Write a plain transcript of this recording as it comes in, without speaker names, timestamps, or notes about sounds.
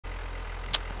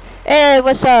Hey,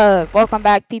 what's up? Welcome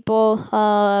back, people.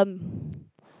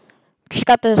 Just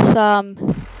got this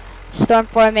storm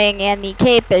forming, and the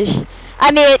cape is.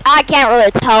 I mean, I can't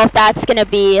really tell if that's gonna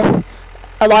be a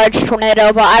large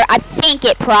tornado, but I think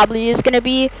it probably is gonna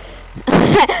be.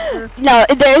 No,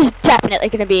 there's definitely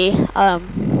gonna be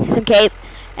some cape,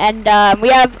 and we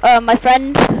have my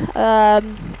friend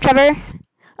Trevor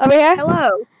over here.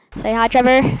 Hello. Say hi,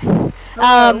 Trevor.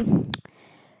 Hello.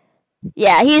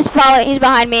 Yeah, he's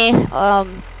behind me.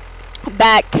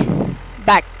 Back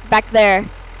there.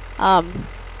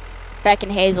 Back in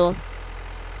Hazel.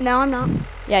 No, I'm not.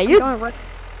 Yeah, I'm you. going right.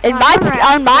 In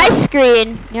on my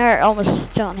screen, you're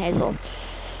almost still in Hazel.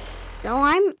 No,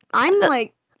 I'm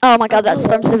like. Oh my God, that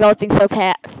storm's developing so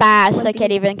fast. I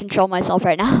can't even control myself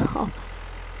right now.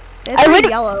 It's already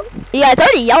yellow. Yeah, it's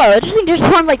already yellow. It just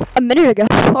formed like a minute ago.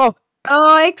 Oh.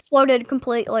 Oh, it exploded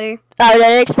completely. Oh,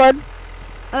 did it explode?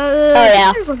 Oh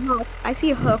yeah. There's a hook. I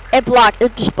see a hook. It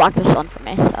just blocked the sun for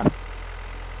me. So.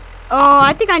 Oh,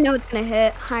 I think I know it's gonna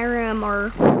hit Hiram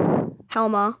or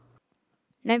Helma.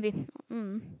 Maybe.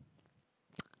 Where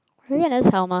again is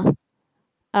Helma?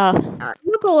 Oh.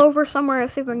 We'll go over somewhere to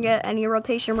see if we can get any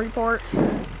rotation reports.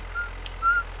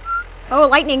 Oh,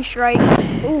 lightning strikes.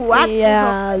 Ooh, that's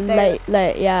yeah,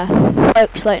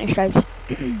 lightning strikes.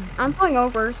 I'm going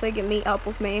over so you can meet up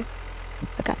with me.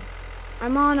 Okay.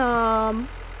 I'm on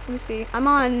let me see. I'm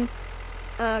on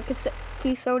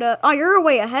Key Soda. Oh, you're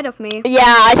way ahead of me.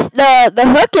 Yeah, the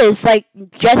hook is like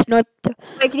just north.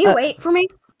 Wait, can you wait for me?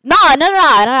 No,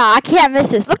 I can't miss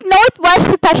this. Look northwest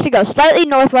of Peshtigo, slightly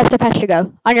northwest of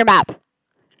Peshtigo on your map.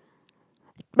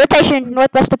 Rotation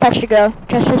northwest of Peshtigo,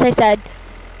 just as I said.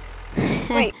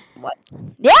 Wait, what?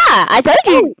 Yeah, I told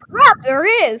you. Oh, crap, there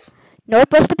is.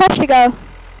 Northwest of Peshtigo.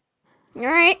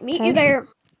 Alright, meet you there.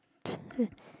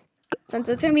 Since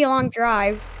it's gonna be a long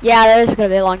drive. Yeah, that is gonna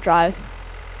be a long drive.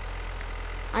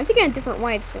 I'm taking a different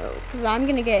way, so because I'm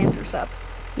gonna get intercept.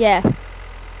 Yeah.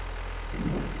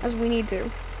 As we need to.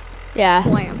 Yeah.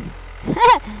 Plan.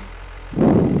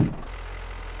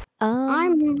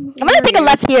 I'm gonna take a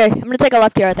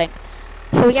left here. I think.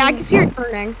 So yeah, I can see you're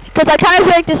turning. Because I kind of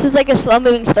feel like this is like a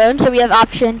slow-moving storm, so we have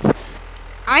options.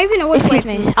 I even know what Excuse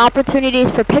me.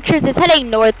 Opportunities for pictures. It's heading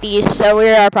northeast, so we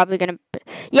are probably gonna.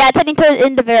 Yeah, it's heading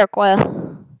into Vericoil.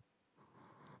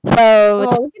 So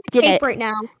look at the cape right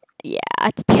now. Yeah,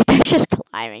 dude, they're just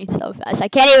climbing so fast. I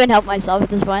can't even help myself at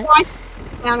this point.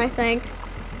 Down, I think.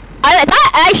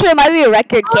 That actually might be a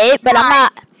record cape, but I'm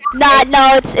not. Nah,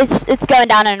 no, it's going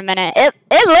down in a minute.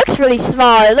 It looks really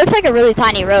small. It looks like a really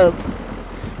tiny rope.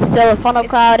 Still a funnel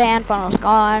cloud, and funnel's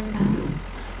gone.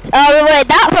 Oh wait,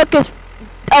 that hook is.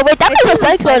 Oh wait, that was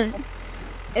recycled.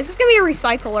 This is gonna be a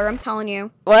recycler, I'm telling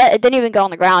you. What? It didn't even go on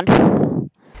the ground.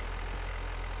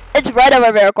 It's right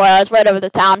over Vericoil. It's right over the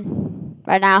town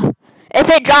right now. If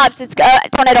it drops, it's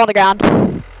tornado on the ground.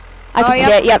 I can see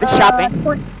it. Yep, it's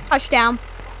dropping. Touchdown.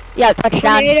 Yeah,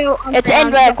 touchdown. It's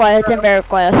in Vericoil. It's in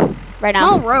Vericoil right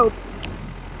now. Small road.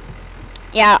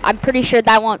 Yeah, I'm pretty sure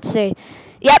that won't see.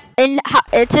 Yep,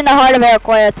 it's in the heart of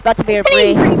Vericoil. It's about to be a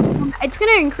breeze. It's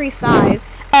gonna increase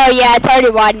size. Oh yeah, it's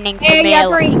already widening for me. Yeah,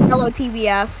 very yellow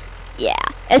TVS. Yeah,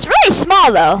 it's really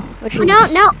small though. Which is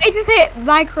no, it just hit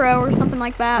Vicro or something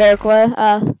like that.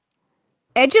 Vericoil.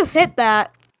 It just hit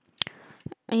that.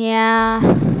 Yeah,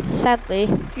 sadly.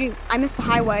 Shoot, I missed the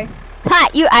highway. Ha!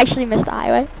 You actually missed the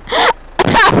highway.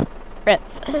 Rip.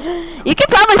 You can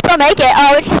probably still make it.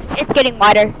 Oh, it's getting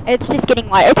wider. It's just getting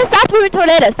wider. It's a fast-moving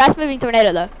tornado. Fast-moving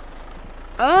tornado though.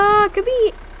 It could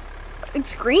be.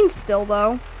 It's green still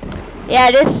though. Yeah,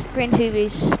 it is green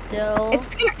TV still.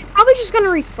 It's probably just gonna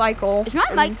recycle. Is my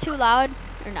mic too loud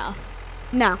or no?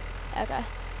 No. Okay.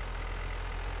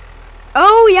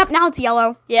 Oh, yep. Now it's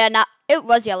yellow. Yeah, it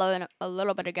was yellow a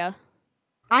little bit ago.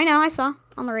 I know. I saw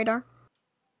on the radar.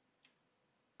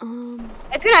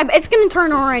 It's gonna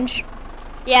turn orange.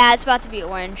 Yeah, it's about to be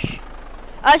orange.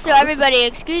 Also, everybody,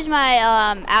 excuse my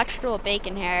actual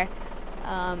bacon hair.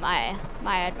 I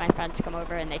had my friends come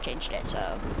over and they changed it,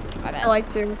 so my bad. I like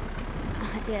to.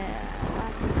 Yeah.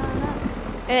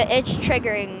 It's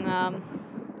triggering.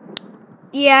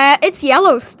 Yeah, it's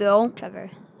yellow still.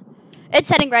 Trevor. It's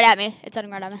heading right at me.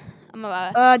 I'm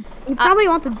you probably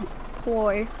want to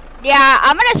deploy. Yeah,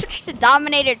 I'm gonna switch to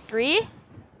Dominator 3.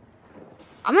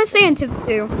 I'm gonna stay in TIV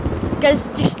 2. Because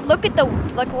just look at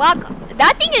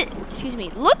that thing is. Excuse me.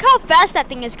 Look how fast that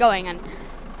thing is going, and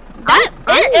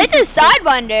it's a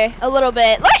sidewinder a little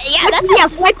bit. Look, yeah,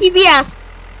 that's white TVS.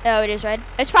 Oh, it is red.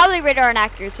 It's probably radar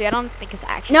inaccuracy. I don't think it's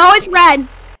actually. No, it's red.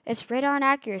 It's radar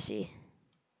inaccuracy.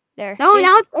 There. No, see?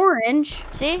 Now it's orange.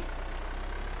 See?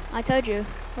 I told you.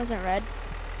 It wasn't red.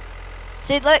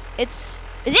 See, look.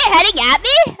 Is it heading at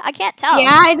me? I can't tell.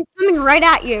 Yeah, it's coming right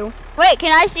at you. Wait,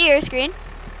 can I see your screen?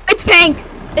 It's pink.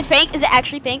 It's pink? Is it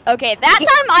actually pink? Okay, that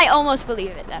time I almost believe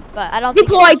it then, but I don't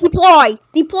Deploy, think it is. deploy,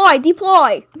 deploy,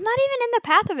 deploy. I'm not even in the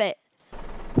path of it.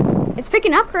 It's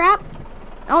picking up crap.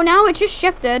 Oh, now it just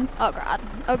shifted. Oh god.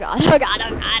 Oh god. Oh god. Oh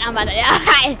god. I'm about to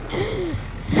die.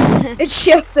 It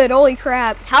shifted. Holy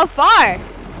crap. How far?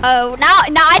 Oh, now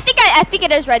I think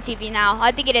it is red TV now.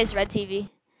 I think it is red TV.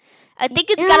 I think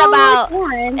it's got about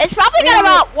it's probably got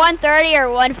about 130 or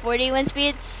 140 wind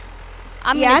speeds.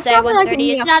 I'm gonna say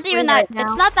 130. It's not even that.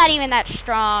 It's not that even that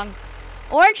strong.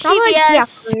 Orange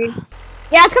GPS.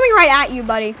 Yeah, it's coming right at you,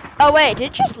 buddy. Oh wait, did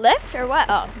it just lift or what?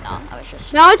 Oh no, I was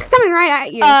just. No, it's coming right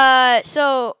at you.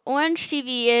 So orange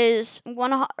TV is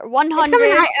 100 it's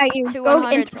coming right at you. to Go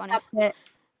 120. intercept it.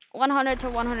 100 to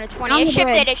 120. On It the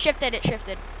shifted. grid. It shifted. It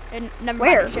shifted. Never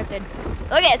Where? mind, it shifted.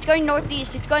 Look at it. It's going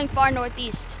northeast. It's going far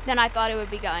northeast than I thought it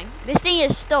would be going. This thing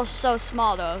is still so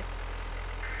small though.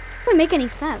 Doesn't make any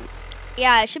sense.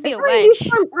 Yeah, it should be It's a where you wedge.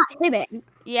 start not hitting.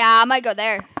 Yeah, I might go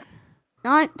there.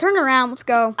 No, turn around. Let's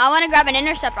go. I want to grab an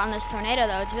intercept on this tornado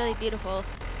though. It's really beautiful.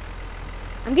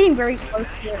 I'm getting very close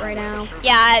to it right now.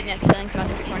 Yeah, I have mixed feelings about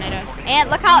this tornado. And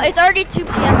look how it's already 2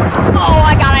 p.m. Oh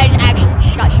my god, I actually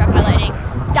just got struck by lightning.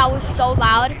 That was so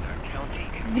loud.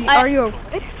 Are you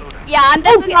okay? Yeah, I'm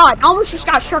definitely. Oh god, I almost just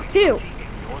got struck too.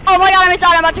 Oh my god, I'm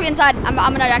inside. I'm about to be inside. I'm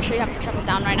gonna actually have to shut it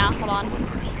down right now. Hold on.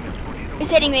 It's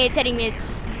hitting me. It's hitting me.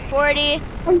 It's 40,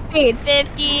 50.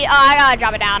 Oh, I gotta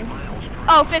drop it down.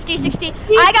 Oh, 50, 60.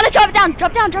 I gotta drop it down.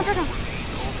 Drop down, drop down.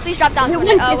 Please drop down.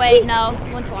 20. Oh wait, no.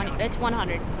 120. It's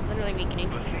 100. Literally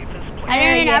weakening. I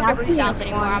don't even have the resounds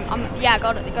anymore. Yeah,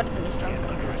 go to the neutral.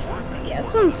 Yeah,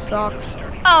 this one sucks.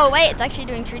 Oh wait, it's actually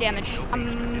doing tree damage.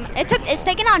 It's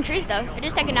taking down trees though. It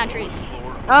is taking down trees.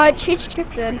 It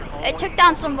shifted. It took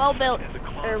down some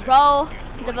well-developed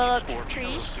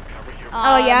trees.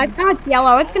 Oh yeah, now it's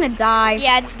yellow. It's gonna die.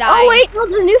 Yeah, it's dying. Oh wait, no,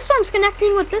 the new storm's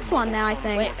connecting with this one now. I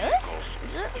think. Wait, really?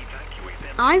 Is it?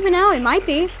 I don't even know. It might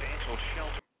be.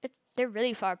 They're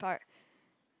really far apart.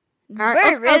 Right,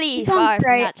 We're really far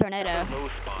from that tornado.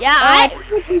 Yeah,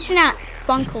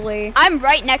 funkily. I'm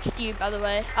right next to you, by the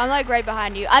way. I'm like right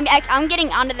behind you. I'm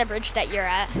getting onto the bridge that you're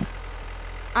at.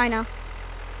 I know.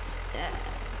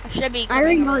 I should be. I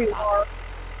already know you are.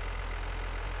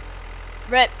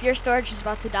 Rip, your storage is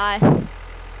about to die.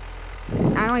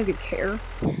 I don't even care.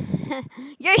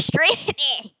 You're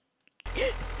streaming.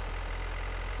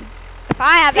 If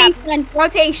I have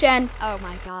rotation. Oh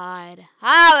my god.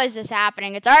 How is this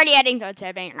happening? It's already heading towards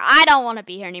tipping. I don't want to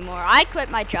be here anymore. I quit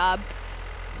my job.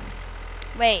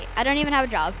 Wait, I don't even have a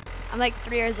job. I'm like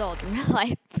 3 years old in real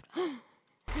life.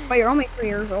 Wait, you're only 3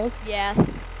 years old? Yeah.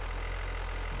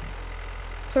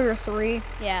 So you're 3?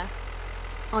 Yeah.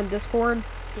 On Discord?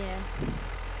 Yeah.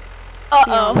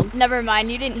 Uh-oh. Yeah. Never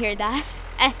mind. You didn't hear that.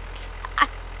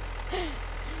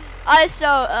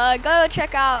 So, go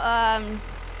check out,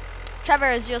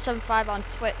 Trevor075 on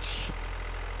Twitch.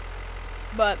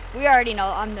 But we already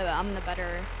know I'm the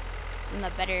better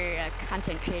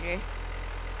content creator.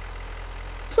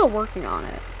 Still working on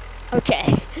it. Okay.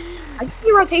 I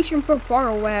see rotation from far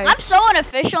away. I'm so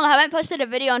unofficial and haven't posted a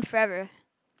video in forever.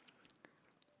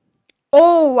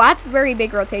 Oh, that's very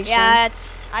big rotation. Yeah,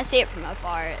 I see it from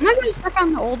afar. I'm not going to check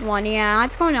on the old one. Yeah,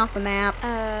 it's going off the map.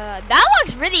 That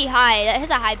looks really high. That has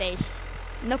a high base.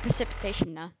 No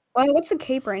precipitation though. Well, what's the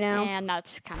cape right now? And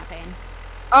that's kind of pain.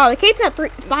 Oh, the cape's at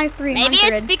 5,300. Maybe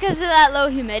it's because of that low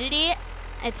humidity.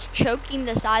 It's choking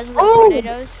the size of the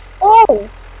tornadoes. Oh!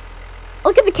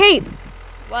 Look at the cape.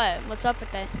 What? What's up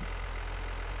with it?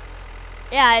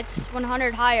 Yeah, it's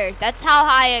 100 higher. That's how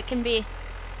high it can be.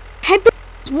 Head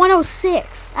is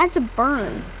 106. That's a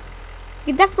burn.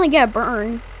 You definitely get a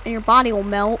burn, and your body will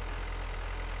melt.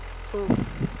 Oof.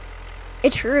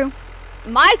 It's true.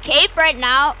 My cape right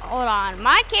now, hold on.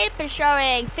 My cape is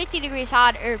showing 50 degrees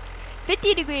hot or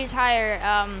 50 degrees higher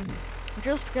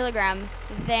joules per kilogram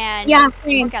than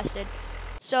forecasted.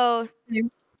 So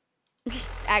just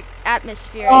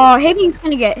atmosphere. Oh, Hibbing's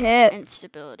gonna get hit. And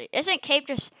stability. Isn't cape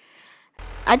just?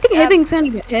 I think Hibbing's gonna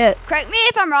get hit. Correct me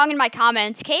if I'm wrong in my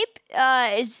comments. Cape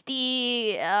is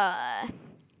the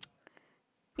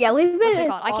yeah, leave what's it. it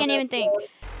called? I can't even think.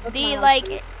 The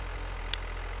like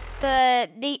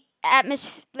the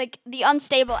atmosphere, like the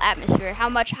unstable atmosphere.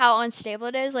 How unstable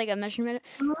it is, like a measurement.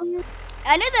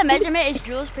 I know the measurement is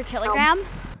joules per kilogram.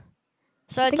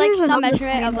 So it's like some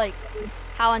measurement of like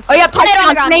how unstable. Oh yeah, tornado on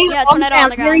the ground. Yeah, tornado on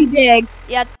the ground. Very big.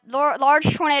 Yeah,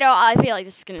 large tornado. I feel like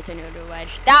this is gonna turn into a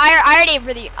wedge.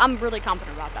 I'm really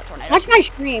confident about that tornado. Watch my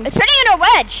stream. It's turning into a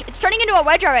wedge. It's turning into a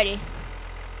wedge already.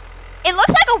 It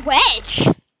looks like a wedge.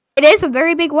 It is a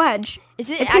very big wedge. Is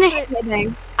it It's actually? gonna hit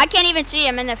anything. I can't even see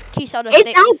him in the key soda.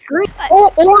 It sounds green.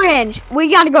 Oh, orange. We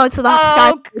gotta go to the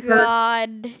Oh skyscraper.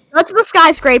 God. Go to the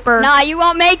skyscraper. Nah, you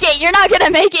won't make it. You're not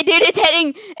gonna make it, dude. It's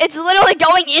hitting. It's literally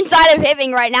going inside of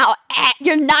Hibbing right now.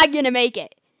 You're not gonna make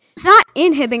it. It's not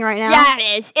in Hibbing right now. Yeah, it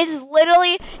is. It's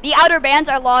literally the outer bands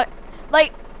are like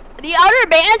the outer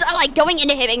bands are like going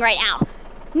into Hibbing right now.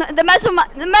 The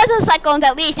mesocyclone's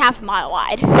at least half a mile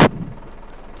wide.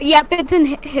 Yep, it's in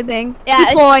Hibbing. Yeah,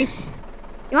 deploy.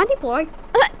 You want to deploy?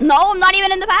 No, I'm not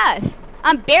even in the path.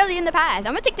 I'm barely in the path.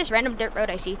 I'm gonna take this random dirt road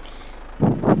I see.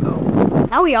 Oh,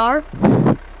 now we are.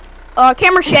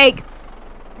 Camera shake.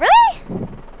 Really?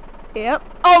 Yep.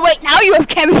 Oh wait, now you have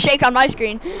camera shake on my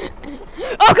screen.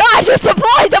 Oh gosh, it's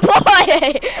deploy!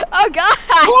 Oh god!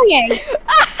 Deploying.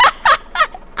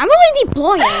 I'm only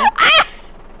deploying.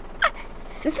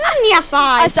 This is an EF5.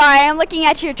 I'm sorry, I'm looking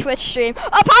at your Twitch stream. Oh,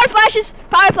 power flashes!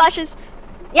 Power flashes!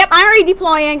 Yep, I'm already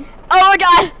deploying. Oh my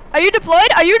god! Are you deployed?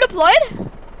 Are you deployed?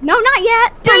 No, not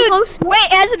yet. Dude, I'm close. wait,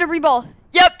 it has a debris ball.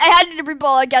 Yep, it had a debris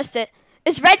ball, I guessed it.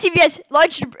 It's red TVS,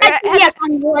 large... Yes,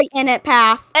 I'm right in it,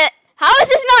 path. How is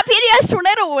this not PDS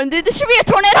tornado one, dude? This should be a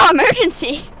tornado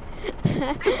emergency.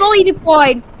 I'm fully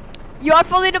deployed. You are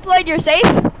fully deployed, you're safe?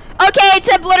 Okay,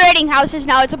 it's obliterating houses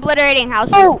now, it's obliterating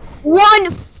houses. Oh,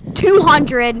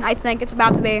 200, I think it's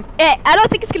about to be. I don't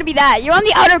think it's gonna be that. You're on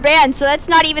the outer band, so that's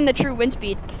not even the true wind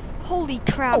speed. Holy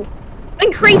crap. Oh,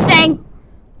 increasing.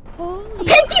 Holy...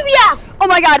 Pink TVS! Oh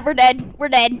my god, we're dead. We're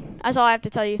dead. That's all I have to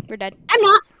tell you. We're dead. I'm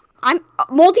not. I'm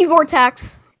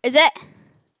multi-vortex. Is it?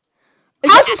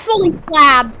 House is fully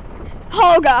slabbed.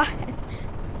 Oh god.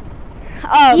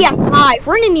 EF5.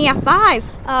 We're in an EF5.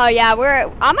 Oh yeah,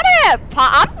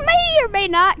 I may or may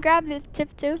not grab the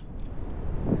tip too.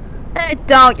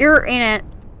 Don't. You're in it.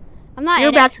 I'm not. You're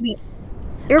about to be.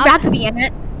 You're about to be in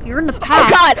it. You're in the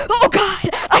path. Oh god. Oh god.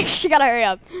 I actually gotta hurry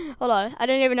up. Hold on. I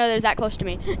didn't even know there was that close to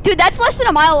me. Dude, that's less than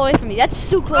a mile away from me. That's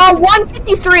so close.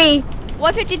 153.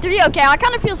 153. Okay, I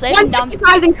kind of feel safe.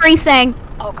 155 increasing.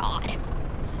 Oh god.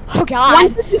 Oh god.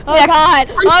 156. Oh god.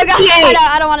 Oh god.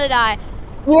 I don't want to die.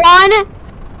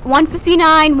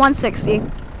 159, 160.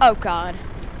 Oh god.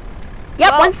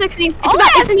 Yep, Well, 160.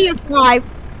 It's an EF5.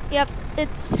 Yep,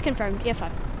 it's confirmed.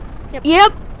 EF5.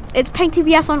 Yep. It's pink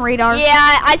TVS on radar.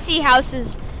 Yeah, I see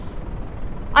houses.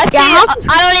 I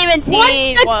don't even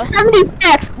see.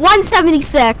 176.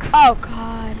 176. Oh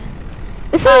god.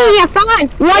 This is an EF5.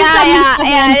 177.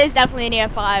 Yeah, it is definitely an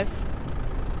EF5.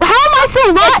 How am I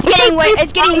so low?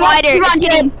 It's getting wider.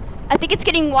 I think it's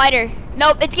getting wider.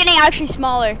 Nope, it's getting actually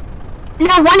smaller.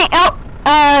 No,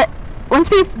 wind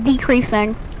speed's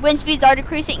decreasing. Wind speeds are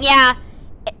decreasing. Yeah,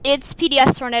 it's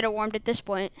PDS tornado warmed at this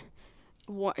point.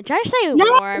 Did I just say No,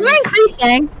 warm? we're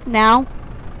increasing now.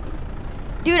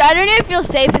 Dude, I don't even feel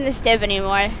safe in this div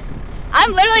anymore.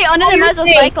 I'm literally under the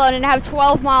mesocyclone and have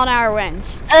 12-mile-an-hour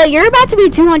winds. You're about to be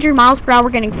 200 miles per hour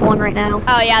getting flown right now.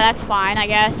 Oh yeah, that's fine, I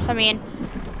guess. I mean,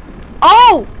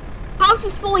 oh, house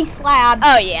is fully slabbed.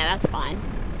 oh yeah, that's fine.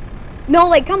 No,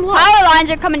 like come look. Power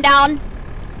lines are coming down.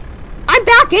 I'm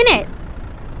back in it.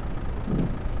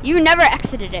 You never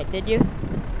exited it, did you?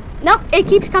 Nope, it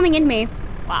keeps coming in me.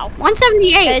 Wow.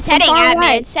 178. It's heading at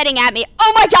me. It's heading at me.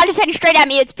 Oh my god, it's heading straight at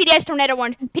me. It's PDS tornado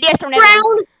one. PDS tornado.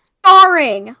 Ground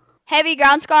scarring. Heavy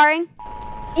ground scarring.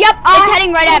 Yep. It's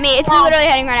heading right at me. It's literally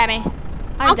heading right at me.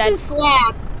 I'm House dead. is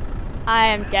slabbed. I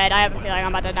am dead. I have a feeling I'm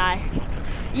about to die.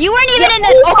 You weren't even in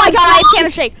the. Oh my god, I have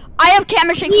camera shake. I have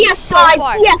camera shake from so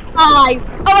far. EF5. Oh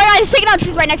my god, it's taking out.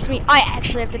 She's right next to me. I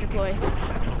actually have to deploy.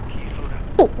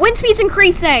 Oh, wind speed's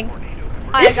increasing.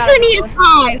 I This is gotta an deploy.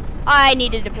 EF5. I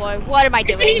need to deploy. What am I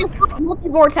It's doing? an EF5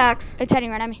 multi-vortex. It's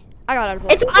heading right at me. I gotta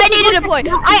deploy. It's I need to deploy.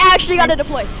 I actually gotta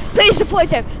deploy. Please deploy,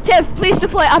 Tiff. Tiff, please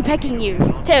deploy. I'm pecking you.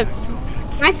 Tiff.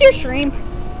 Can I see your stream?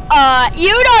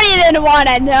 You don't even want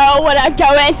to know what I'm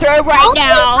going through right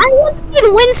now. I want to see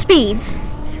the wind speeds.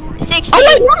 60. Oh my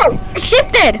god, it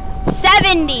shifted.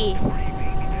 70.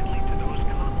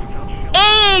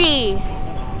 80.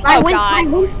 Oh god.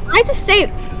 I just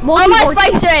say Oh, my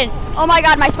spikes are in. Oh my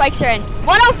god, my spikes are in.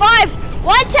 105.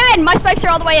 110. My spikes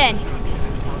are all the way in.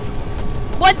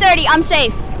 130. I'm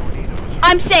safe.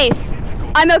 I'm safe.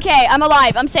 I'm okay. I'm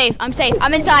alive. I'm safe. I'm safe.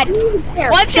 I'm inside.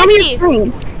 150.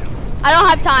 I don't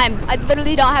have time. I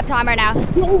literally don't have time right now.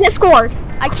 Discord.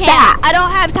 I can't. I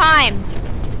don't have time.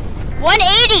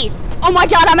 180. Oh my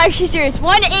god, I'm actually serious.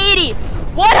 180.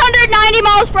 190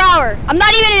 miles per hour. I'm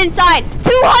not even inside.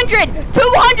 200.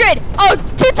 200. Oh,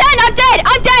 210. I'm dead.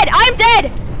 I'm dead. I'm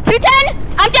dead. 210.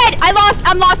 I'm dead. I'm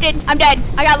lofted. I'm dead.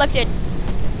 I got lifted.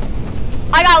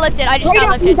 I got lifted. I just got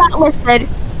lifted. You got lifted.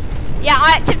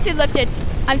 Yeah, tip 2 lifted.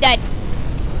 I'm dead.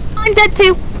 I'm dead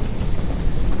too.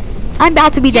 I'm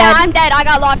about to be Yeah, dead. I'm dead. I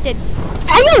got lofted.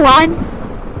 Are you run?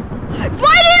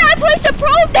 Why didn't I place a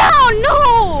probe down?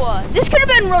 No! This could have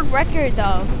been world record,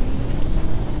 though.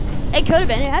 It could have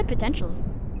been. It had potential.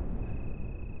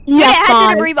 Dude, Yeah, it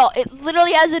has a debris ball. It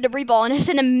literally has a debris ball, and it's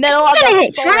in the middle of the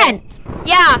hit Trent.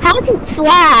 Yeah. How's he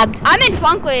slabbed? I'm in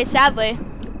Funkley, sadly.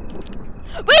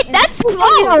 Wait, that's Wait,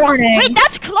 close. Wait,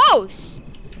 that's close.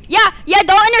 Yeah,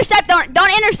 don't intercept.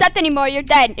 Don't intercept anymore. You're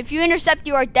dead. If you intercept,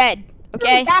 you are dead.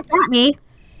 Okay? Back at me.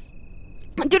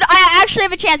 Dude, I actually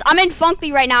have a chance. I'm in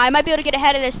Funkley right now. I might be able to get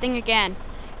ahead of this thing again.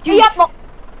 Dude. Yep.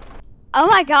 Oh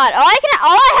my god. All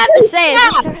I have to say is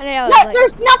this tornado is like,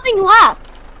 there's nothing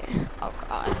left. oh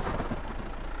god.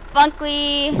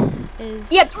 Funkley is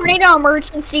Yep, tornado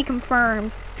emergency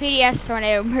confirmed. PDS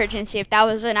tornado emergency if that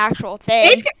was an actual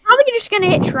thing. It's probably just gonna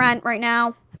hit Trent right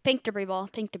now. Pink debris ball.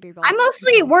 Pink debris ball. I'm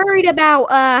mostly worried about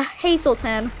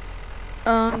Hazelton.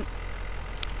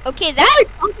 Okay,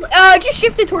 that Just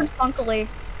shifted towards Funkley.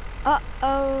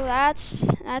 oh,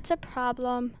 that's a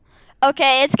problem.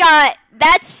 Okay, it's got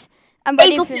I'm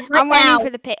waiting for I'm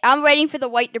waiting for the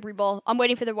white debris ball. I'm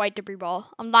waiting for the white debris ball.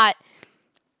 I'm not.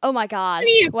 Oh my god.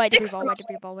 White debris ball, white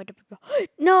debris ball, white debris ball.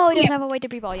 No, it doesn't have a white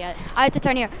debris ball yet. I have to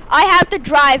turn here. I have to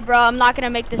drive, bro. I'm not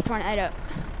gonna make this tornado.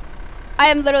 I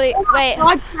am literally wait.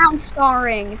 Ground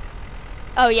scarring.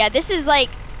 Oh yeah, this is like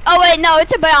oh wait, no,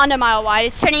 it's about a mile wide.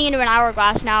 It's turning into an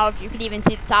hourglass now if you could even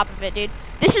see the top of it, dude.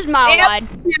 This is mile wide.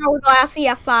 Hourglass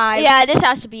EF5. Yeah, this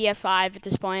has to be EF5 at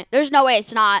this point. There's no way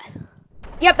it's not.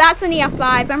 Yep, that's an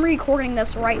EF5. I'm recording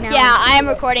this right now. Yeah, I am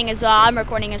recording as well. I'm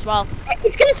recording as well.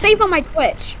 It's gonna save on my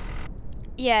Twitch.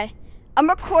 Yeah, I'm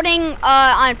recording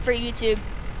for YouTube.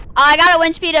 I got a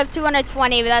wind speed of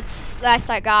 220, but that's the last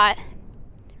I got.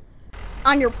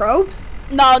 On your probes?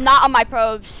 No, not on my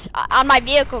probes. On my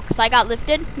vehicle, because I got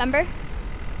lifted. Remember?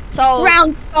 So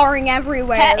ground scarring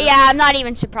everywhere. Yeah, I'm not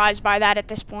even surprised by that at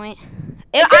this point.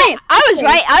 I was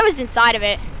right. I was inside of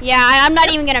it. Yeah, I'm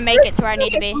not even gonna make it to where I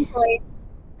need to be.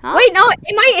 Huh? Wait, no,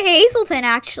 it might hit Hazelton,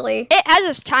 actually. It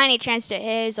has a tiny chance to hit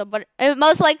Hazel, but it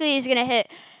most likely is going to hit.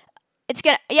 It's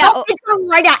going to, yeah. Oh, it's going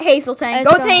right at Hazelton.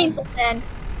 Go to Hazelton.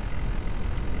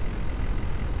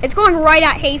 It's going right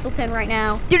at Hazelton right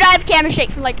now. Dude, I have camera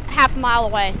shake from like half a mile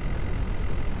away.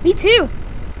 Me too.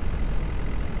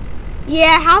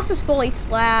 Yeah, house is fully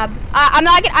slabbed. I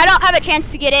don't have a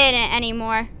chance to get in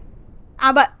anymore.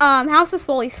 But house is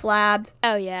fully slabbed.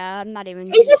 Oh yeah, I'm not even.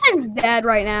 Hazelton's dead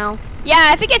right now.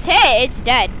 Yeah, if it gets hit, it's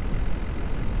dead.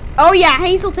 Oh yeah,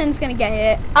 Hazelton's gonna get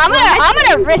hit. I'm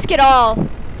gonna risk it all.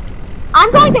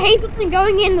 I'm going to Hazelton,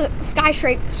 going in the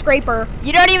skyscraper.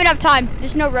 You don't even have time.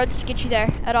 There's no roads to get you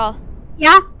there at all.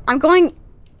 Yeah, I'm going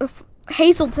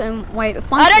Hazelton. Wait,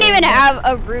 I don't even have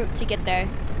a route to get there.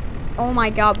 Oh my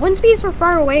god, wind speeds were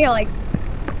far away. Like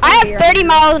I have 30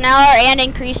 miles an hour and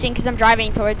increasing because I'm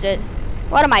driving towards it.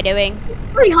 What am I doing? It's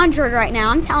 300 right now,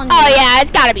 I'm telling you. Oh yeah,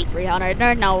 it's gotta be 300.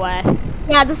 There's no way.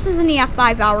 Yeah, this is an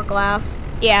EF5 hourglass.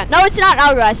 Yeah, no, it's not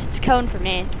hourglass. It's cone for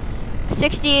me.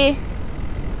 60.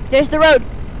 There's the road.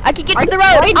 I can get to the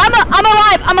road.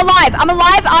 I'm alive. I'm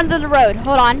alive onto the road.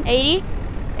 Hold on. 80.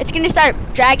 It's gonna start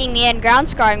dragging me in, ground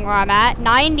scarring where I'm at.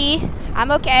 90.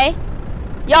 I'm okay.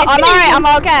 Yo, I'm alright. I'm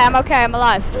okay. I'm okay. I'm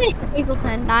alive.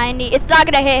 Hazelton. 90. It's not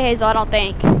gonna hit Hazel, I don't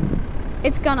think.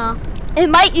 It's gonna. You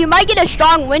might get a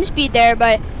strong wind speed there,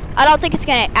 but I don't think it's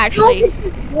gonna actually.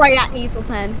 Right at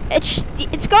Hazelton.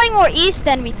 It's going more east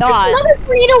than we thought. There's another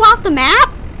tornado off the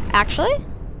map. Actually?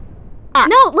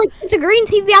 No, like it's a green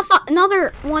TV. I saw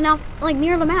another one off, like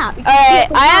near the map.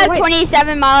 Alright, I have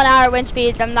 27 mile an hour wind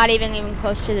speeds. I'm not even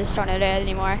close to this tornado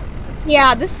anymore.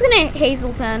 Yeah, this is gonna hit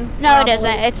Hazelton. No, probably. It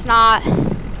isn't. It's not.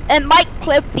 It might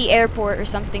clip the airport or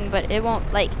something, but it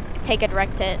won't like take a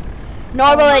direct hit.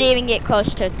 Nor will it even get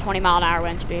close to 20 mile an hour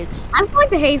wind speeds. I'm going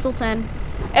to Hazelton.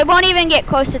 It won't even get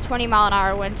close to 20 mile an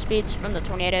hour wind speeds from the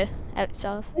tornado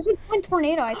itself. There's a twin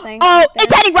tornado, I think. Oh,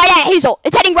 it's heading right at Hazel.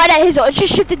 It's heading right at Hazel. It's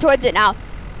just shifted towards it now.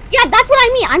 Yeah, that's what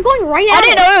I mean. I'm going right at it. I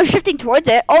didn't know it was shifting towards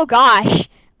it. Oh gosh.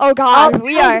 Oh god,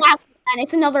 we are. And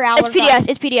it's another hour. It's PDS.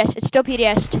 It's PDS. It's still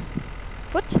PDS.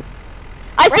 What?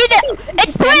 I see that.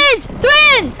 It's twins.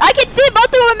 Twins. I can see both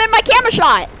of them in my camera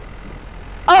shot.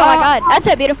 Oh my god, that's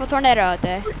a beautiful tornado out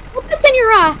there. Put this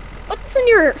in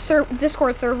your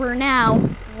Discord server now.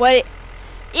 What?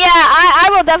 Yeah, I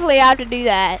will definitely have to do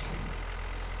that.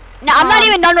 No, I'm not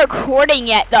even done recording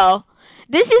yet though.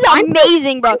 This is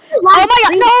amazing, bro. Oh my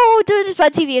god, no, dude, it's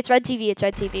red TV. It's red TV. It's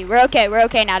red TV. We're okay. We're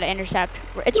okay now to intercept.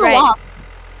 It's red.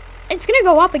 It's gonna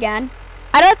go up again.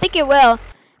 I don't think it will.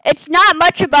 It's not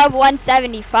much above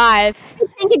 175.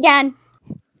 Think again.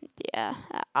 Yeah,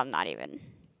 I'm not even.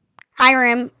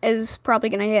 Hiram is probably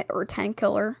gonna hit or 10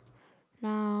 killer.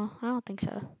 No, I don't think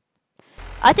so.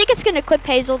 I think it's gonna clip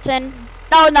Hazleton.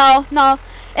 No.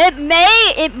 It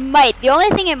might. The only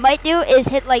thing it might do is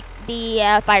hit like the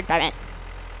fire department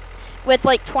with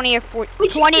like 20 or 40,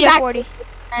 20 to 40.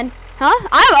 And Huh?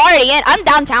 I'm already in. I'm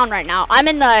downtown right now. I'm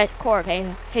in the core of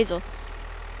Hazel.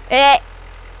 I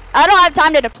don't have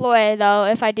time to deploy though.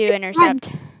 If I do intercept,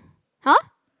 huh?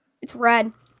 it's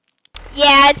red.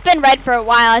 Yeah, it's been red for a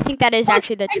while. I think that is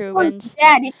actually the true wins.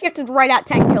 Yeah, it shifted right at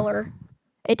 10 killer.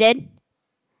 It did.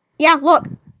 Yeah, look.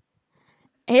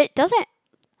 It doesn't.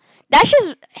 That's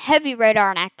just heavy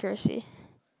radar and accuracy.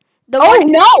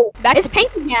 No! Back It's to,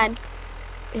 pink again.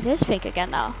 it is pink again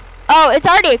though. Oh, it's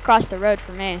already across the road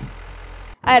for me.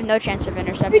 I have no chance of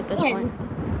intercept at this point.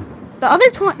 The other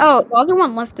twin. Oh, the other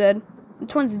one lifted. The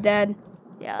twin's dead.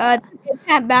 Yeah. It's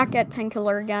back at 10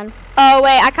 killer again. Oh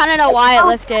wait, I kind of know why it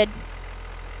lifted.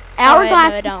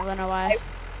 Hourglass. No, I don't know why.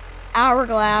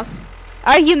 Hourglass.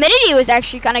 Our humidity was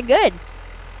actually kind of good.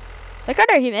 Look at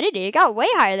our humidity. It got way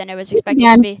higher than it was expected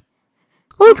Again. to be.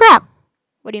 Holy crap!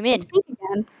 What do you mean? It's pink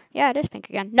again. Yeah, it is pink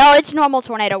again. No, it's normal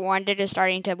tornado warned. It is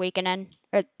starting to weaken in.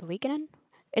 Or weaken in?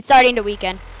 It's starting to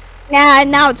weaken. Yeah,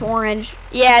 now it's orange.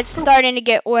 Yeah, it's starting to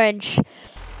get orange.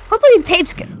 Hopefully,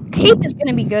 cape is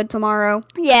gonna be good tomorrow.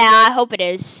 Yeah, I hope it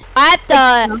is. I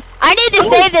need to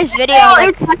save this video.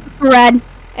 It's back to red.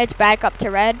 It's back up to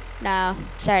red. No,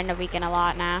 it's starting to weaken a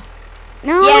lot now.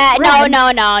 No. Yeah, it's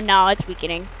red. no. It's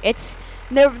weakening. It's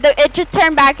it just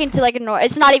turned back into like a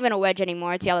It's not even a wedge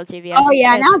anymore. It's yellow TVS. Oh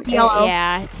yeah, now it's yellow.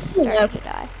 Yeah, it's starting to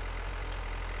die.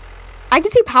 I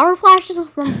can see power flashes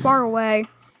from far away.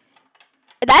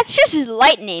 That's just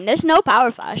lightning. There's no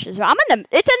power flashes.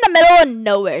 It's in the middle of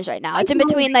nowheres right now. It's in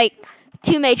between like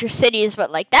two major cities,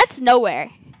 but like that's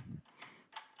nowhere.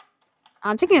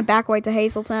 I'm taking it back way to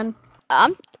Hazleton.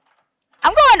 I'm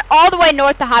going all the way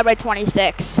north to Highway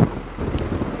 26.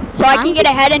 So I can get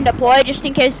ahead and deploy just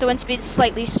in case the wind speed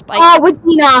slightly spikes. Oh,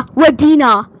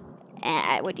 Wadena.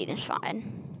 Wadina's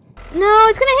fine. No,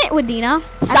 it's gonna hit Wadena.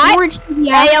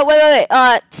 Yeah, wait.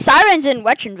 Siren's in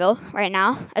Wetchenville right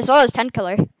now, as well as 10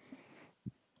 killer.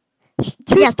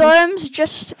 Two storms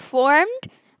just formed.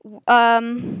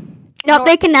 No,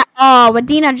 they can. Oh,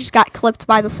 Wadena just got clipped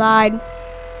by the side.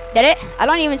 Did it? I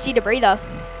don't even see debris though.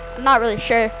 I'm not really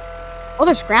sure. Oh,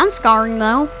 there's ground scarring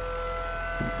though.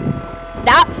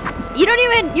 You're not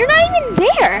even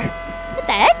there. What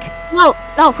the heck?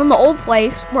 No, from the old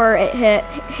place where it hit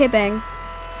Hibbing.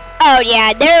 Oh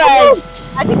yeah, there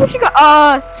was. I think we should go.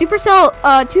 Supercell.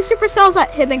 2 supercells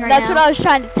at Hibbing right now. That's what I was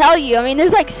trying to tell you. I mean,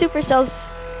 there's like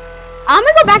supercells. I'm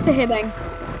gonna go back to Hibbing.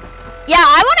 Yeah,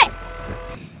 I want it.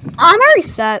 I'm already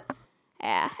set.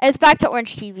 Yeah, it's back to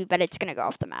orange TV, but it's gonna go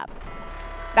off the map.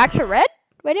 Back to red?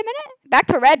 Wait a minute. Back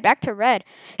to red.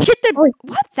 Shit,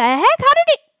 what the heck? How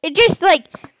did it just like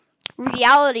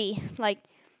reality? Like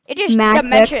it just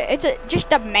dimension. Just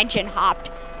dimension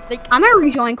hopped. Like, I'm gonna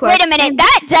rejoin quick. Wait a minute,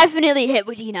 that definitely hit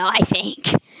Wadena, I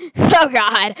think. Oh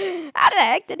god, how the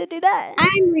heck did it do that?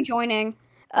 I'm rejoining.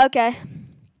 Okay.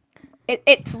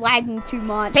 It's lagging too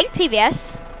much. Pink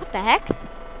TVS. What the heck?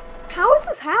 How is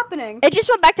this happening? It just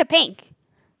went back to pink.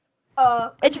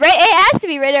 It has to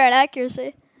be radar and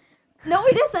accuracy. No,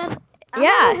 it isn't.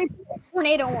 Yeah.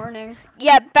 Tornado warning.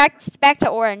 Yeah, back to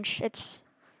orange.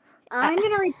 I'm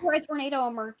gonna report a tornado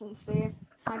emergency.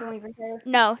 I don't even care.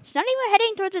 No, it's not even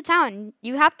heading towards a town.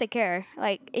 You have to care.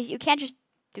 Like, you can't just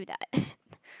do that.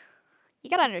 You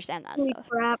gotta understand that Holy stuff.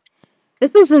 crap.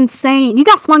 This was insane. You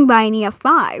got flung by an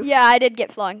EF5. Yeah, I did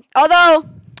get flung. Although,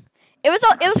 it was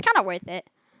kind of worth it.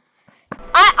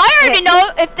 I already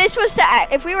know if this was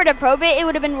if we were to probe it, it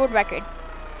would have been world record.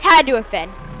 Had to have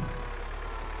been.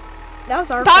 That was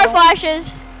our Power fault.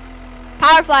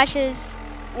 flashes.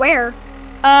 Where?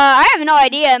 I have no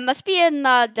idea. It must be in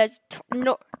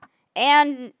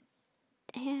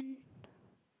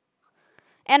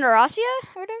Andarosia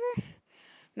or whatever.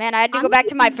 Man, I had to go back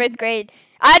to my 5th grade.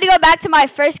 I had to go back to my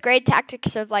 1st grade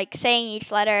tactics of like saying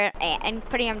each letter and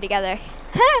putting them together.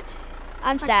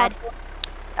 I'm sad.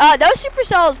 Those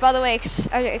supercells, by the way,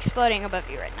 are exploding above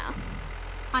you right now.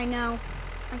 I know.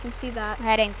 I can see that. I'm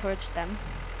heading towards them.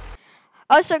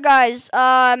 Also, guys,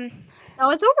 Oh,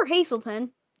 it's over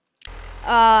Hazleton.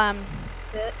 that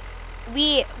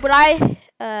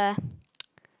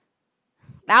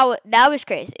was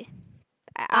crazy.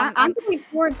 I'm going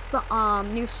towards the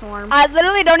new storm. I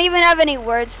literally don't even have any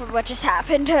words for what just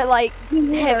happened to like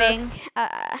Hibbing.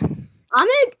 I'm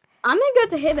gonna go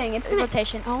to Hibbing. It's gonna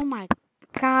rotation. Oh my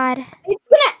god.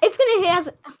 It's gonna hit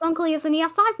as functionally as an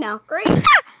EF5 now. Great.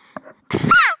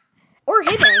 Or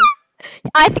Hibbing.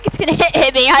 I think it's gonna hit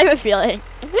Hibbing. I have a feeling.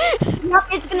 Yep,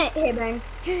 it's gonna hit Hibbing.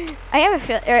 I have a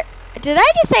feeling. Did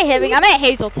I just say Hibbing? I meant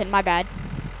Hazelton, my bad.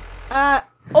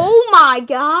 Oh my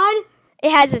god.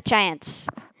 It has a chance.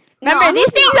 No, Remember, I'm these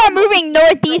looking things at- are moving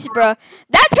northeast, bro.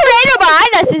 That tornado behind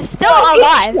us is still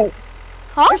alive.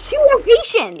 Huh? There's 2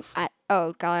 locations.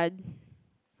 Oh, God.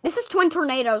 This is twin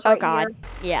tornadoes Oh, right God.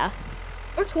 here. Yeah.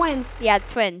 They're twins. Yeah,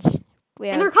 twins.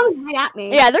 And they're coming right at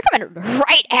me. Yeah, they're coming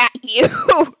right at you.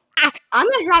 I'm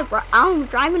gonna drive right. I'm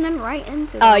driving them right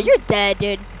into them. Oh, you're dead,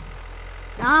 dude.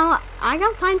 No, I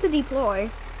got time to deploy.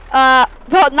 Well,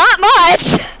 not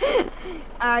much.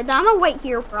 I'm gonna wait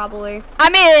here probably. I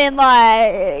mean,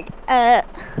 like, I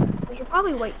should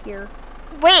probably wait here.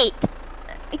 wait.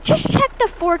 Just check the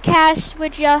forecast,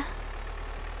 would ya?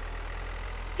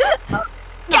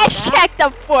 Just bad. check the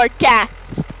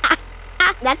forecast.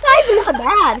 That's not even that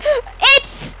bad.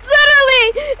 It's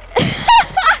literally.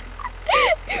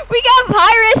 We got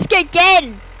high risk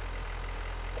again.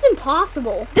 It's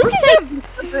impossible. This is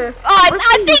a.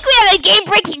 I think we have a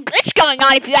game-breaking glitch going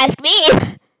on, if you ask me.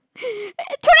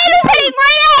 Tornado's hitting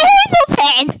right at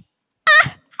Hazelton.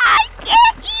 I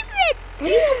can't even.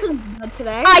 Hazelton's dead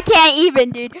today. I can't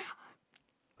even, dude.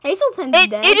 Hazelton's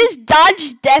dead. It has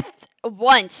dodged death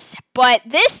once, but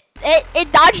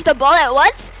it dodged the bullet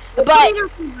once, but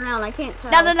Around, I can't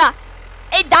tell. no.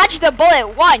 It dodged the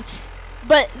bullet once,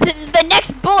 but the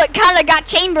next bullet kind of got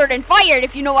chambered and fired,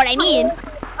 if you know what I mean.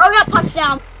 Oh, yeah,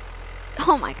 touchdown.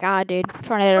 Oh my god, dude.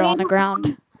 Tornado on the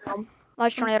ground.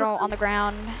 Large tornado on the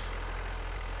ground.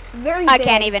 Very I big.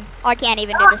 can't even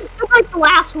do this. It's like the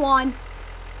last one.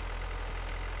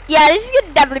 Yeah, this is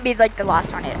gonna definitely be like the last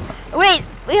tornado. Wait,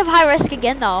 we have high risk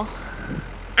again though.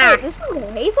 Wait, this one's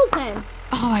Hazelton.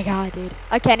 Oh my god, dude.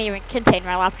 I can't even contain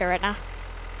my laughter right now.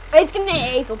 It's gonna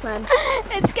hit Hazelton.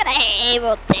 It's gonna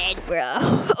Hazelton,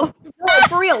 bro. No,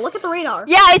 for real, look at the radar.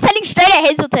 Yeah, it's heading straight at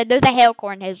Hazelton. There's a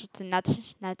hailcorn Hazelton. That's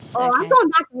Oh, okay. I'm going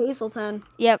back to Hazelton.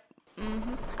 Yep.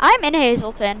 I'm in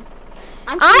Hazelton.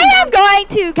 I'm I am going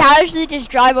to casually just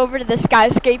drive over to the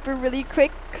skyscraper really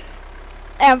quick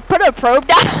and put a probe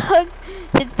down,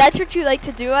 since that's what you like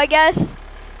to do, I guess.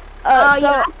 Yeah,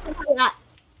 So, that.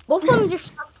 Both of them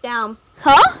just touched down.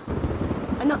 huh?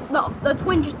 No, the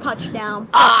twin just touched down.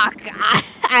 Oh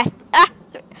god.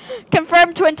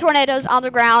 Confirmed twin tornadoes on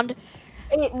the ground.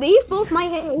 These both might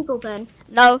hit Hazelton.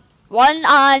 No, one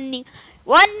on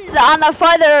the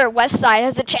farther west side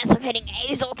has a chance of hitting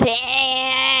Hazelton.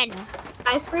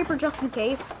 Skyscraper just in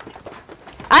case.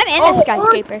 I'm in a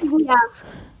skyscraper. Orange TVS.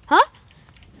 Huh?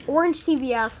 Orange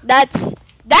TVS. That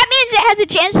means it has a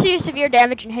chance to do severe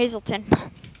damage in Hazelton.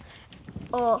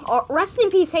 Rest in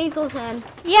peace, Hazelton.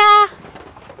 Yeah,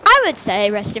 I would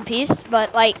say rest in peace,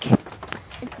 but like,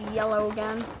 It's yellow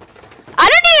again.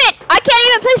 I can't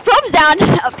even place probes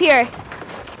down up here.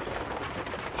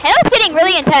 Hail's getting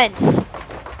really intense.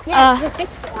 Yeah, they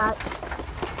fixed that.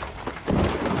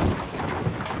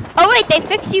 Oh wait, they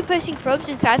fixed you placing probes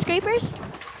in skyscrapers?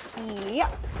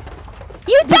 Yep.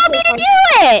 You told me to do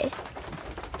it!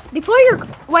 Deploy your.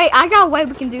 Wait, I got a way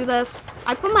we can do this.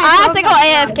 I put my. I have to go probes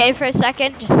outside. AFK for a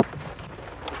second, just...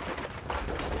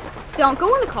 Don't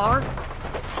go in the car.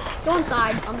 Go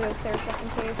inside. I'll do it stairs just in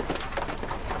case.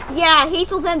 Yeah,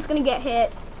 Hazelton's gonna get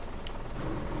hit.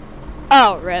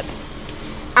 Oh, rip.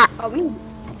 Oh, we.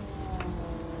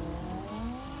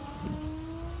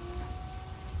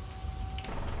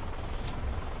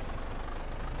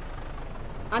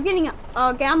 I'm getting get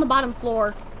on the bottom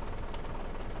floor.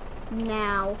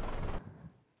 Now.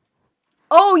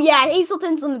 Oh yeah,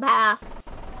 Hazelton's in the path.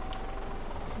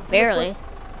 Barely.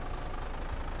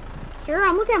 Sure,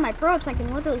 I'm looking at my probes. I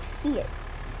can literally see it.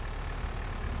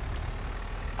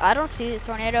 I don't see the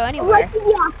tornado anywhere.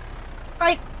 Yeah.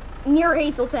 Right near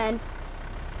Hazelton.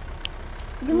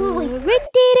 You can literally.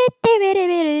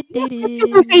 This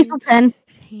is Hazelton.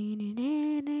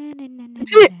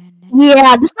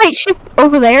 Yeah, this might shift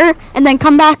over there and then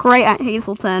come back right at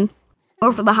Hazelton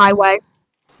over the highway.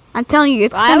 I'm telling you,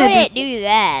 it's Why gonna would it do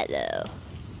that, though?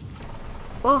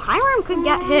 Well, Hiram could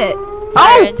get hit.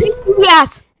 Sirens. Oh,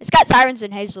 yes. It's got sirens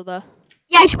in Hazel, though.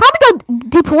 Yeah, I should probably go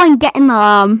deploy and get in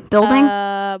the building.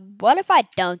 What if I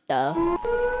don't, though?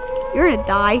 You're gonna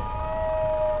die.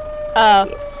 Oh.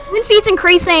 Wind speed's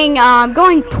increasing,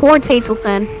 going towards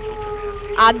Hazelton.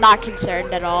 I'm not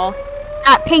concerned at all.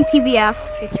 At Pink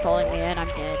TVS. It's pulling me in, I'm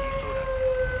dead.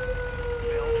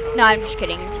 No, I'm just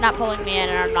kidding. It's not pulling me in,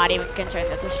 and I'm not even concerned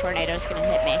that this tornado is gonna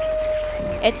hit me.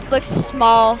 It looks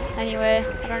small, anyway.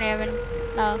 I don't even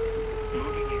know.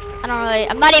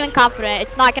 I'm not even confident.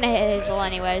 It's not gonna hit Hazel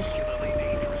anyways.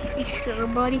 You sure,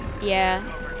 buddy? Yeah.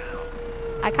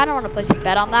 I kind of want to place a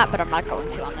bet on that, but I'm not going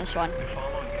to on this one.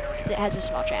 Because it has a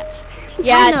small chance.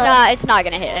 Yeah, it's not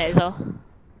gonna hit Hazel.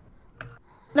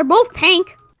 They're both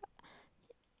pink.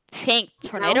 Pink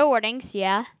tornado warnings,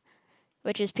 yeah.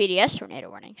 Which is PDS tornado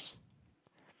warnings.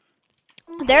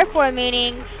 Therefore,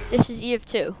 meaning this is E of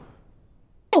 2.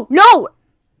 Oh, no!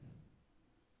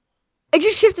 It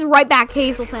just shifted right back,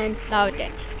 Hazelton. No, it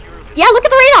didn't. Yeah, look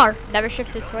at the radar. Never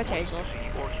shifted towards Hazel.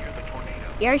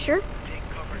 Yeah, sure.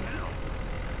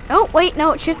 Oh, wait,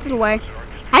 no, it shifted away.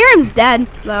 Hiram's dead,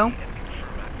 though.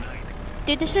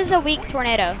 Dude, this is a weak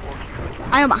tornado.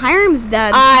 Hiram's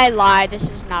dead. I lied. This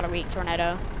is not a weak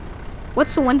tornado.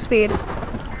 What's the wind speeds?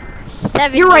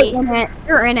 70. You're right in it.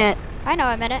 You're in it. I know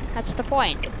I'm in it. That's the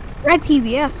point. Red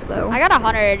TVS, though. I got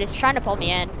 100. It's trying to pull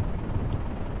me in.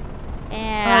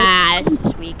 And this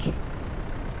is weak.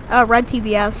 Red I'm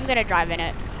TVS. gonna drive in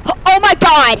it. Oh my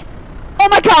god! Oh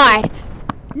my god!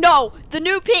 No, the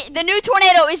new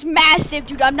tornado is massive,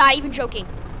 dude. I'm not even joking.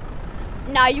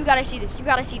 Nah, you gotta see this. You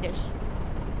gotta see this.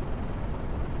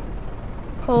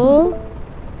 Oh.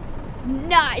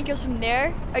 Nah, it goes from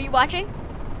there. Are you watching?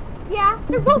 Yeah,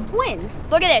 they're both twins.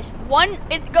 Look at this. One,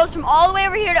 it goes from all the way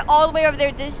over here to all the way over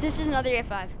there. This is another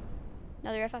F5.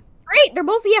 Another F5. Great, they're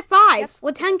both EF5s. Yep.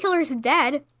 With 10 killers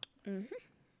dead. Mm-hmm.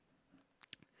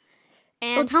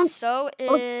 And so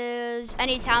is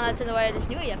any town that's in the way of this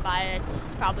new EF5.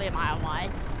 It's probably a mile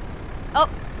wide. Oh,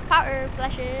 power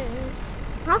flashes.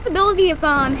 Possibility of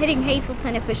hitting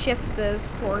Hazelton if it shifts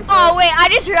those towards. Oh wait, I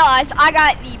just realized I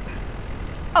got the.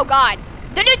 Oh god,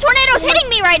 the new tornado's hitting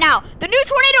me right now. The new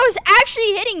tornado is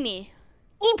actually hitting me.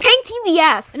 Pink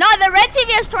TVS. No, the red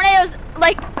TVS tornado's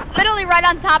like literally right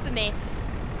on top of me.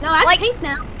 No, that's like, pink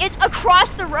now. It's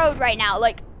across the road right now.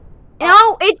 Like.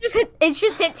 No, it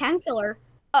just hit 10 killer.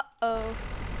 Uh-oh.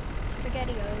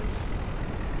 SpaghettiOs.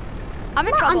 I'm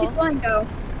in trouble. On deploying, go.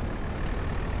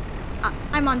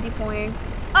 I'm on deploying.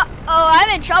 Uh-oh, I'm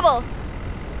in trouble.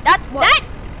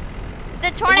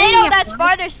 The tornado that's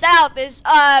farther south is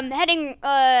heading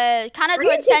kind of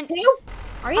towards 10.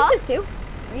 Are you TIV 2?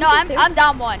 No, I'm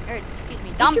down 1. Or excuse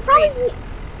me, down 3.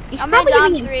 You should probably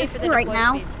down be 3 for the right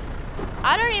now. speeds.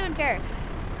 I don't even care.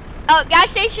 Oh, gas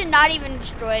station not even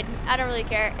destroyed. I don't really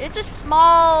care. It's a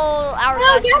small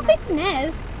hourglass. No, gas station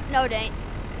is. No, it ain't.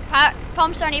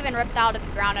 Pumps aren't even ripped out of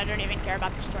the ground. I don't even care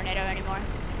about this tornado anymore.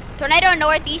 Tornado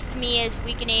northeast of me is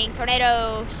weakening.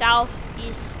 Tornado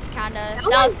southeast, kind of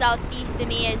southeast of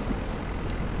me is.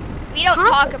 We don't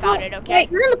talk about it, okay?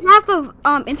 Wait, you're in the path of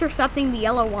intercepting the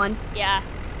yellow one. Yeah,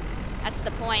 that's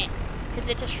the point, because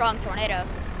it's a strong tornado.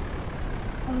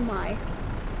 Oh my!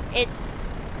 It's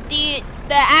the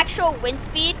actual wind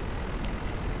speed.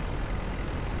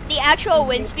 The actual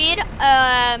wind speed,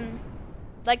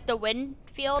 like the wind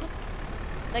field.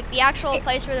 Like the actual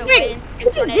place where the wind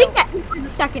tornado. You did that for the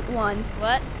second one.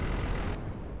 What?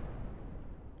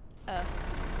 Oh,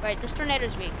 right. This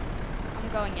tornado's weak. I'm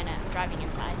going in it. I'm driving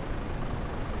inside.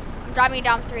 I'm driving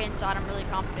down 3 inside. I'm really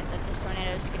confident that this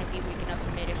tornado is going to be weak enough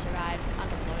for me to survive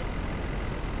undeployed.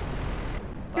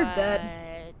 You're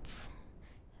dead.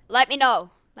 Let me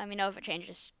know. Let me know if it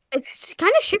changes. It's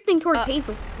kind of shifting towards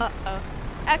Hazel. Uh-oh.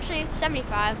 Actually,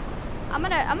 75. I'm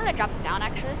gonna drop it down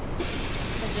actually.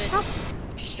 Because it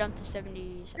just jumped to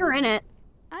 77. You're in it.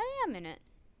 I am in it.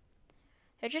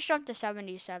 It just jumped to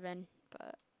 77,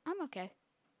 but I'm okay.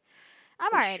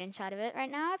 I'm alright inside of it right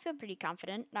now. I feel pretty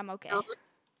confident. I'm okay.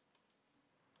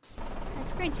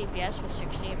 It's green TPS with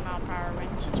 60-mile-per-hour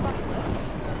winds. It's about to lift.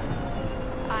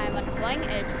 I'm undeploying.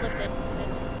 It's lifted.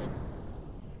 It's lifted.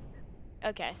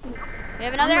 Okay. We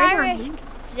have another Irish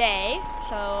today,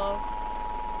 so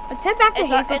let's head back to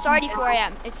Hazelton. It's already 4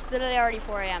 a.m. It's literally already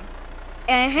 4 a.m.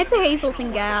 And head to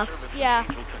Hazelton gas. Yeah.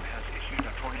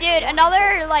 Dude,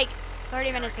 another like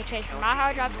 30 minutes to chase. My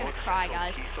hard drive's gonna cry,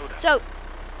 guys. So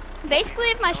basically,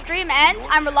 if my stream ends,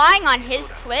 I'm relying on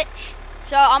his Twitch.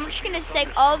 So I'm just gonna take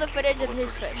all the footage of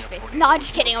his Twitch, basically. No, I'm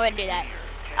just kidding. I wouldn't do that.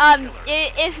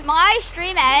 If my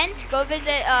stream ends, go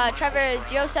visit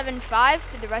Trevor075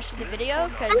 for the rest of the video.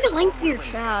 Send a link to your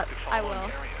chat. I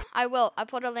will. I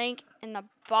put a link in the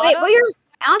bottom. Wait, well,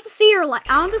 I want to see your.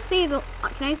 I want to see the.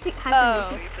 Can I see?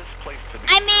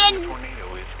 I mean,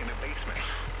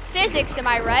 physics. Am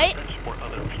I right?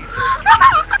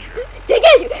 Take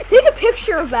a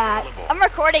picture of that. I'm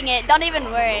recording it. Don't even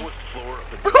worry.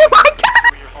 Oh my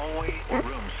god!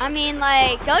 I mean,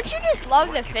 like, don't you just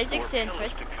love the physics and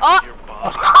twist? Oh!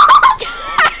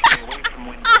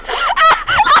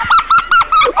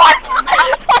 What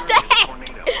the heck?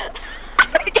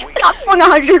 I just got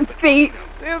 100 feet.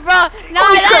 Bro, no,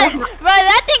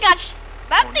 that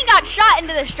thing got shot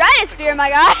into the stratosphere, my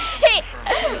guy.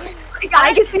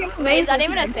 I can see it from Hazelton. Is that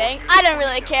even a thing? I don't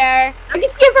really care. I can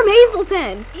see it from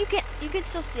Hazelton. You can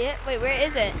still see it. Wait, where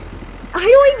is it? I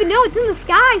don't even know. It's in the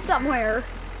sky somewhere.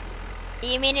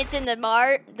 You mean it's in the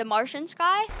Martian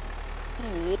sky?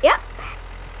 Yep.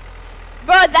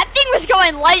 Bro, that thing was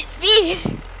going light speed.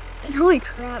 Holy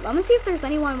crap. I'm gonna see if there's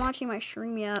anyone watching my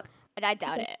stream yet. But I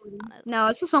doubt it. No,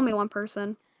 it's just only one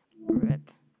person.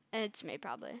 Rip. It's me,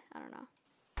 probably. I don't know.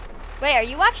 Wait, are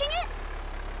you watching it?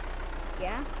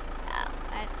 Yeah. Oh,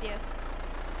 that's you.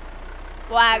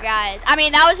 Wow, guys. I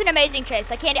mean, that was an amazing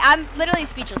chase. I'm literally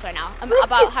speechless right now about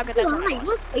how good that was. You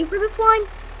want to stay for this one?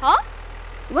 Huh?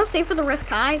 You want to stay for the risk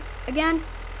high again?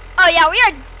 Oh, yeah, we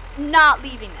are not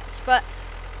leaving this. But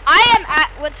I am at,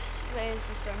 where is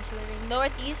the storm leaving?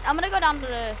 Northeast. I'm going to go down to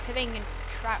the Hibbing and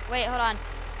track. Wait, hold on.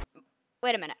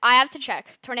 Wait a minute. I have to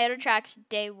check. Tornado tracks,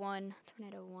 day 1.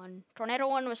 Tornado 1. Tornado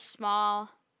 1 was small.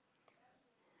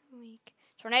 Weak.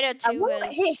 Tornado 2 was...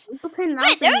 Wait,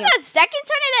 there was a second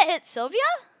tornado that hit Sylvia?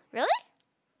 Really?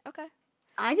 Okay.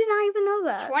 I did not even know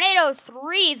that. Tornado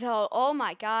 3, though. Oh,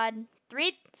 my God.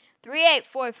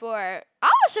 3844. I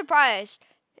was surprised.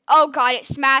 Oh, God. It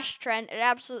smashed Trent. It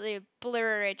absolutely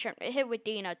obliterated Trent. It hit with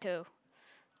Dina, too.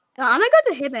 No, I'm going to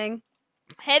go to Hibbing.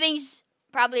 Hibbing's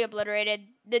probably obliterated.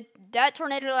 That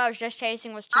tornado that I was just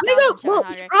chasing was 2,700. Well,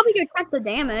 we should probably go check the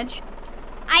damage.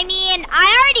 I mean,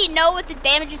 I already know what the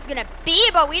damage is gonna be,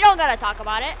 but we don't gotta talk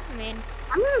about it. I mean,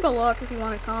 I'm gonna go look if you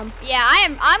want to come. Yeah,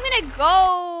 I'm gonna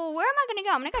go. Where am I gonna go?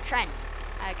 I'm gonna go Trent,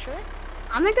 actually.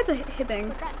 I'm gonna go to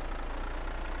Hibbing.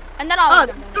 And then I'll.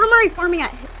 Oh, I'm already farming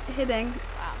at Hibbing.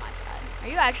 Wow, my God. Are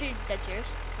you actually dead serious?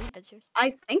 Are you dead serious?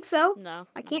 I think so. No.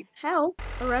 I can't tell.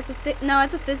 Or that's no,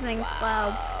 it's a fizzing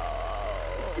cloud.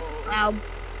 Cloud.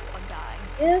 I'm dying.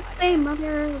 It's a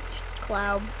mother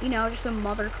cloud. You know, just a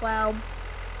mother cloud.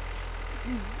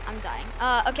 I'm dying.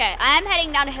 Okay, I'm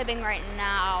heading down to Hibbing right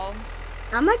now.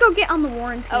 I'm gonna go get on the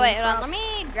warranty. Oh wait, hold on. Let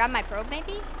me grab my probe,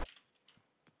 maybe.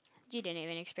 You didn't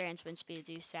even experience wind speed.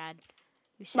 You sad.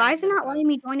 Why is it not letting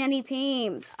me join any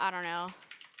teams? I don't know.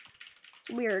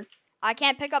 It's weird. I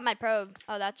can't pick up my probe.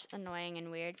 Oh, that's annoying and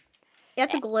weird. Yeah,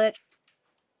 it's a glitch.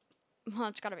 Well,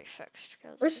 it's gotta be fixed.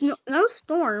 There's no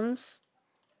storms.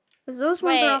 Cause those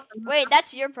ones are off the map. Wait,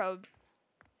 that's your probe.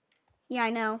 Yeah, I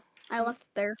know. I left it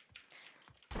there.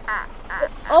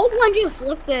 Old one just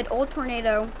lifted. Old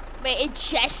tornado. Wait, it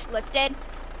just lifted?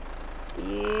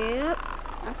 Yep.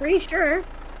 I'm pretty sure.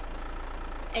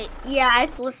 Yeah,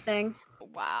 it's lifting.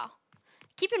 Wow.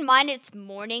 Keep in mind it's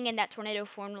morning and that tornado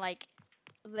formed like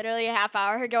literally a half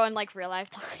hour ago in like real life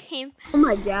time. Oh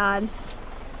my God.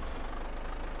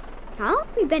 How long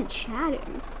have we been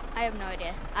chatting? I have no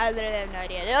idea. I literally have no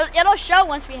idea. It'll show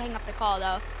once we hang up the call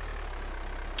though.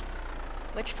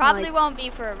 Which probably won't be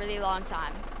for a really long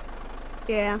time.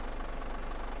 Yeah.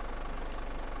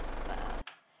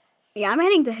 Yeah, I'm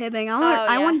heading to Hibbing.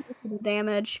 I want to see the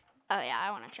damage. Oh yeah,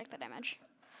 I want to check the damage.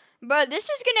 But this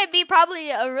is gonna be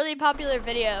probably a really popular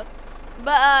video.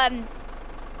 But I'm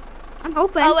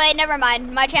hoping. Oh wait, never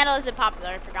mind. My channel isn't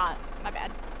popular. I forgot. My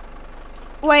bad.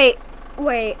 Wait.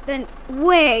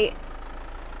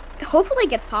 Hopefully it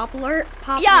gets popular.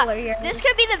 Yeah, this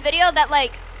could be the video that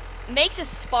like makes a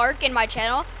spark in my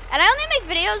channel. And I only make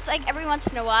videos like every once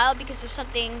in a while because there's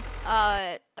something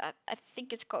I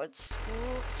think it's called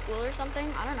school or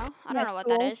something. I don't know. I don't know what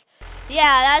that is.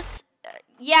 Yeah, that's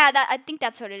I think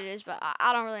that's what it is, but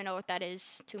I don't really know what that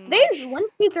is too much. There's wind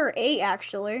speeds are 8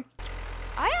 actually.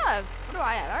 What do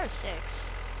I have? I have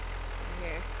 6.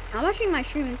 Here. I'm watching my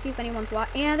stream and see if anyone's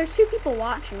watching. Yeah, there's 2 people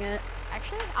watching it.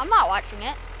 Actually, I'm not watching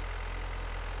it.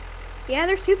 Yeah,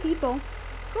 there's 2 people.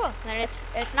 Cool. Then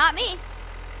it's not me.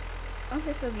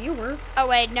 Okay, so viewer. Oh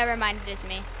wait, never mind. It is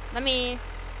me.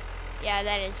 Yeah,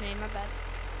 that is me. My bad.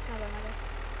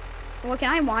 Well,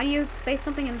 can I want you to say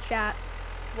something in the chat?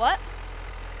 What?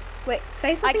 Wait,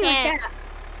 say something in the chat.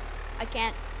 I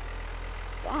can't.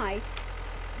 Why?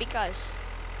 Because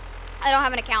I don't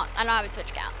have an account. I don't have a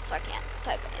Twitch account, so I can't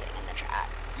type anything in the chat.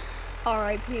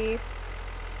 R.I.P.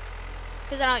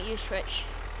 Because I don't use Twitch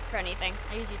for anything.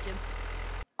 I use YouTube.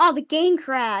 Oh, the game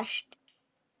crashed.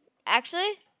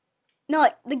 Actually? No,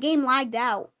 the game lagged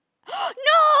out.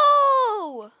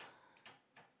 No!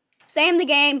 Stay in the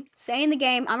game. Stay in the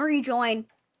game. I'm gonna rejoin.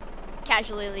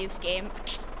 Casually leaves game.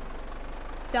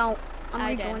 Don't.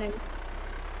 I'm rejoining.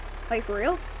 Wait, for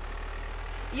real?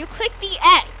 You click the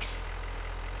X.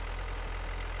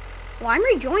 Well, I'm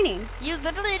rejoining. You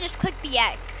literally just click the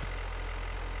X.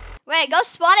 Wait, go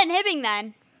spawn in Hibbing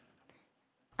then.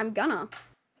 I'm gonna.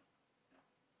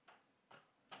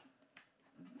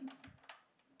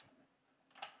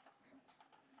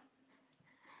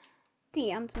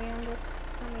 DM'd me on this.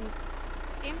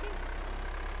 DM'd?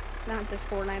 Not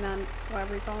Discord, I meant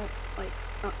whatever you call it. Like,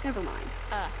 oh, never mind.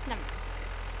 Never mind.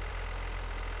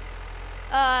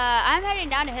 I'm heading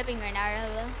down to Hibbing right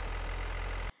now.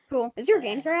 Cool. Is your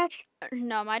game crash?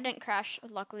 No, mine didn't crash,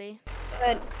 luckily.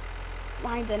 Good.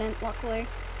 Mine didn't, luckily.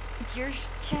 Yours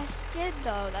just did,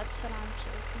 though. That's what I'm so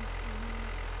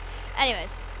confused. Anyways.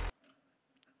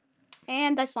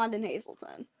 And I spawned in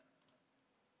Hazleton.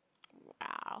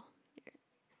 Wow.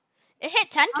 It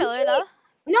hit 10 pillar, Honestly, though.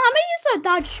 No, I'm gonna use a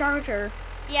Dodge Charger.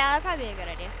 Yeah, that'd probably be a good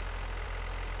idea.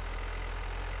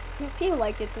 I feel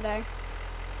like it today.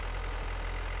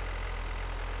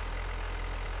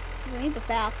 'Cause I need the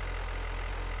fast.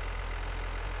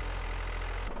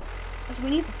 Because we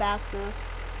need the fastness.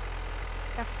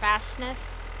 The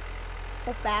fastness.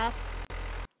 Well, fast.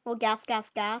 Well, gas.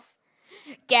 Gas,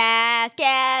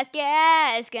 gas,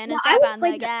 gas. Gonna Yeah, step I on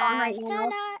would the play that song right gas now.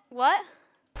 tonight. What?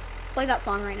 Play that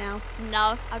song right now.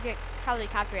 No, I'll get probably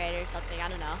copyrighted or something. I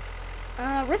don't know.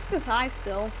 Risk is high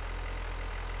still.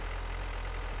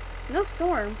 No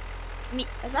storm.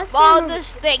 Is that Well,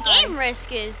 storm the game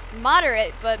risk is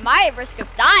moderate, but my risk of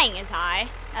dying is high.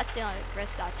 That's the only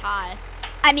risk that's high.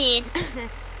 I mean,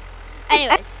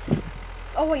 anyways.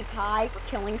 It's always high for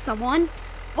killing someone.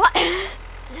 What?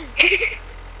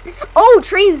 Oh,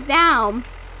 tree's down.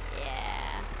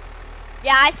 Yeah.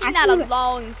 Yeah, I seen that a Actually-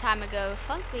 long time ago.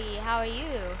 Funky, how are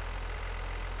you?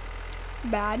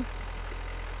 Bad.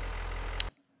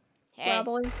 Hey,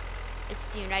 Probably. it's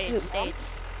the United Ooh.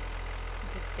 States.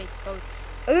 With big boats,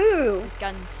 Ooh. with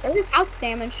guns, There's house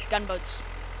damage. gunboats.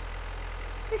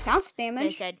 There's house They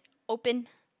damage. said, open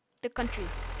the country.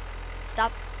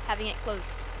 Stop having it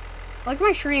closed. Look at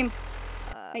my stream.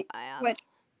 Wait, I am. Wait.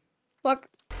 Look.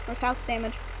 There's house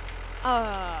damage.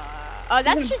 Oh,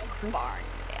 that's Even just barn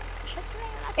damage.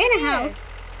 That's In a weird. house.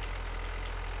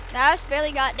 The house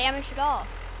barely got damaged at all.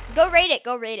 Go raid it.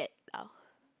 Go raid it. Oh.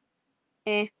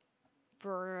 Eh.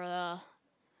 Bruh.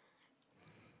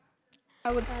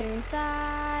 I would soon.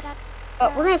 Da-da.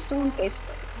 But we're gonna storm case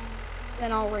first.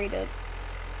 Then I'll raid it.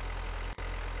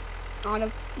 Out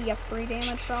of EF3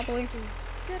 damage, probably.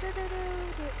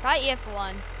 Probably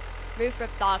EF1. Roof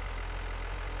ripped off.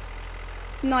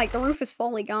 No, like, the roof is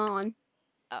fully gone.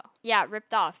 Oh, yeah,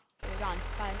 ripped off. You're gone.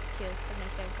 Bye. See you. Have a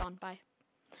nice day. Gone. Bye.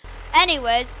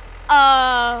 Anyways,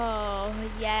 oh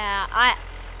yeah,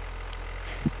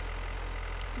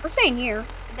 We're staying here.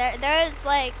 there's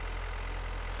like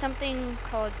something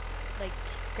called like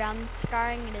ground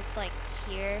scarring, and it's like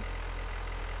here.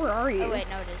 Where are you? Oh wait,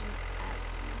 no, it isn't.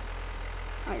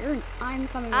 I'm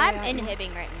coming. I'm right at you.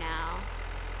 inhibiting right now.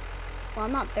 Well,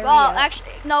 I'm not there Well, yet.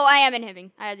 actually, no, I am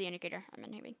inhibiting. I have the indicator. I'm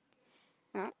inhibiting.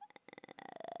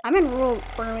 I'm in rural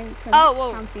Burlington Oh,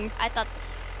 whoa. County. I thought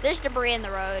there's debris in the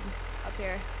road up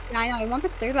here. Yeah, I know. You want to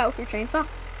clear that with your chainsaw?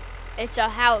 It's a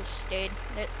house, dude.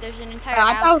 There's an entire I thought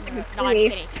it house. was in the like a road. No, I'm tree.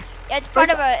 just kidding. Yeah, it's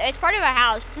part of a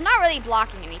house. It's not really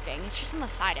blocking anything. It's just on the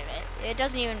side of it. It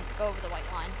doesn't even go over the white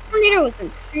line. Tornado was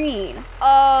insane.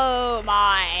 Oh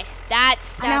my,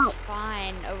 that's I know.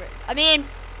 fine. I mean,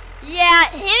 yeah,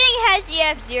 hitting has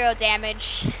EF0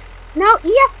 damage. No,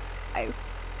 EF5.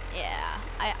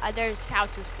 Yeah, there's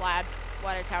houses slabbed,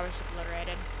 water towers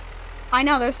obliterated. I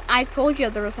know. I told you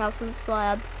there was houses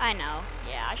slabbed. I know.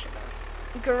 Yeah, I should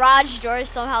have. Garage doors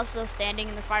somehow still standing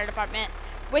in the fire department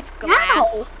with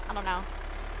glass. I don't know.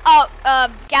 Oh,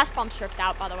 gas pumps ripped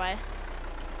out, by the way.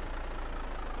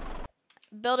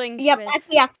 Buildings. Yep, with, that's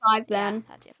EF5 then. Yeah,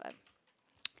 that's EF5.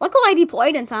 Luckily, I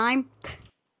deployed in time.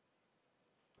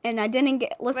 And I didn't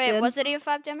get lifted. Wait, was it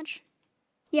EF5 damage?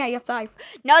 Yeah, EF5.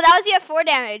 No, that was EF4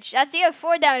 damage. That's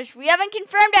EF4 damage. We haven't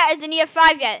confirmed that as an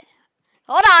EF5 yet.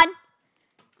 Hold on.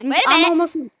 Wait a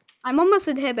minute. I'm almost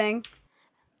at Hibbing.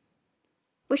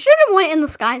 We should have went in the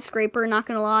skyscraper, not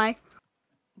gonna lie.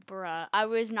 Bruh, I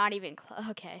was not even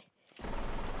okay.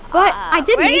 But I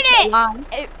did where make did it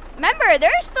live. Remember,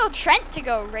 there's still Trent to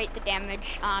go rate the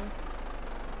damage on.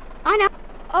 I know.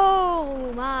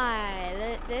 Oh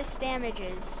my, this damage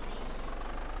is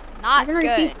not I've already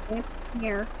good. seen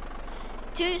here.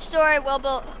 2-story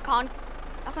well-built I want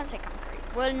to say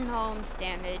concrete. Wooden homes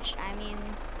damaged. I mean,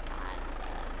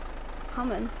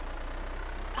 Coming.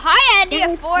 high-end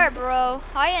EF4, bro.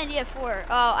 High-end EF4.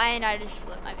 Oh, I just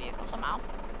lit my vehicle somehow.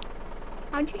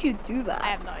 How did you do that? I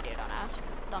have no idea. Don't ask.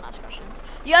 Don't ask questions.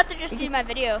 You have to just see my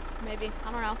video, maybe.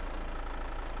 I don't know.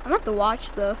 I'm gonna have to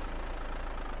watch this.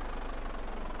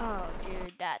 Oh,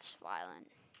 dude, that's violent.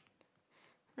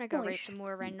 I'm gonna go Holy rate some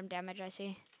more random damage I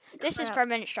see. This is Crap.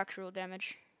 permanent structural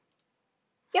damage.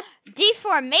 Yep.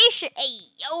 Deformation. Hey,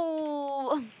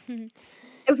 yo.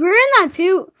 If you're in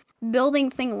that building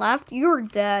thing left, you're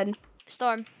dead.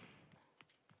 Storm.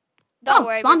 Don't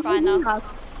worry, we're fine though.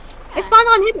 Us. It spawned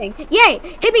on Hibbing. Yay!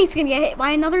 Hibbing's gonna get hit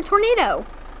by another tornado.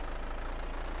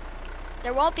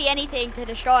 There won't be anything to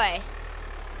destroy.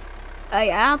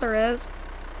 Yeah, there is.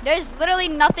 There's literally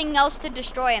nothing else to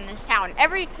destroy in this town.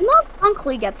 Unless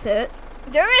Uncle gets hit.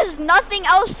 There is nothing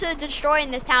else to destroy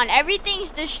in this town.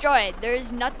 Everything's destroyed. There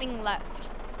is nothing left.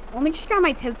 Let me just grab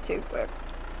my TIV too quick.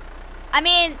 I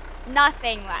mean,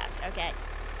 nothing left. Okay.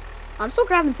 I'm still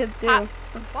grabbing TIV too.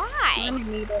 Why? I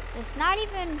need it. It's not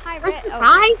even high. It's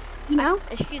high, you know.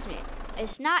 Excuse me.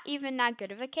 It's not even that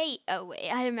good of a Kate. Oh wait,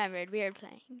 I remembered. We were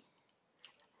playing.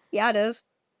 Yeah, it is.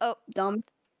 Oh, Dumb.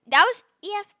 that was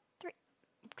EF3.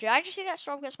 Did I just see that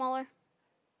storm get smaller?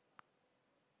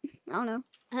 I don't know.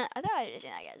 I thought I did see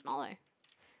that get smaller.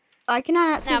 I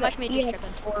cannot see much that. me just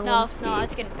tripping. No,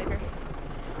 it's getting bigger.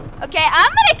 Okay,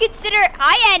 I'm gonna consider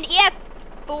high-end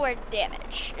EF4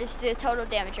 damage is the total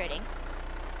damage rating.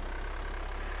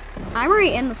 I'm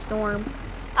already in the storm.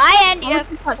 High-end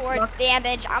EF4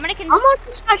 damage. I'm gonna almost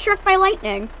just got struck by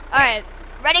lightning. All right,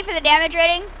 ready for the damage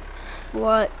rating?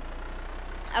 What?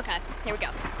 Okay, here we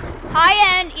go.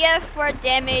 High-end EF4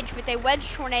 damage with a wedge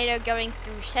tornado going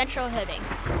through Central Hibbing.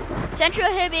 Central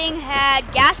Hibbing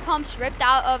had gas pumps ripped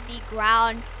out of the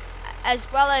ground, as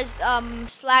well as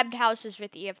slabbed houses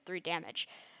with EF3 damage.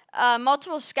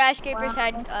 Multiple skyscrapers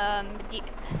had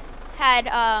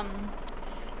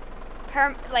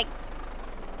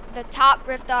the top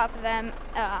ripped off of them,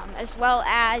 as well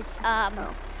as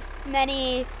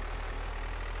many.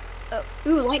 Oh.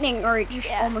 Ooh, lightning already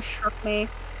just almost struck me.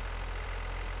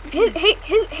 Hazelton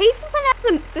has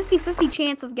a 50-50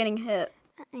 chance of getting hit.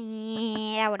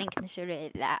 Yeah, I wouldn't consider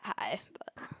it that high,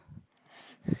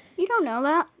 but you don't know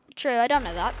that. True, I don't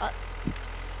know that, but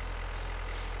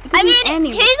I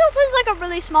mean, Hazelton's like a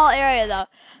really small area, though.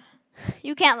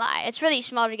 You can't lie; it's really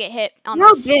small to get hit on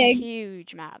this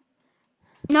huge map.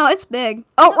 No, it's big.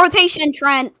 Oh, rotation,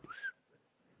 Trent.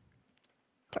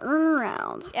 Turn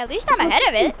around. Yeah, at least I'm ahead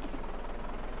of it.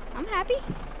 I'm happy.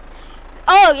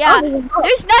 Oh yeah,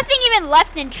 there's nothing even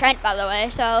left in Trent, by the way.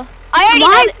 So I already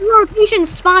Why is the rotation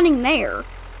spawning there?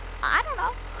 I don't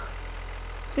know.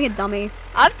 It's being a dummy.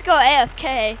 I have to go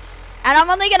AFK, and I'm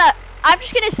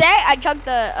just gonna say I chugged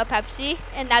a Pepsi,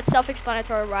 and that's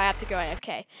self-explanatory where I have to go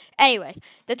AFK. Anyways,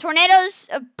 the tornado's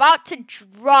about to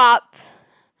drop.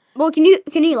 Well, can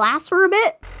you last for a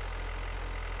bit?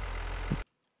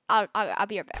 I'll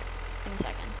be right back in a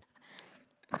second.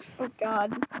 Oh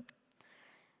God.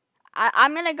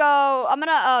 I'm gonna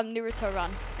Naruto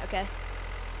run, okay?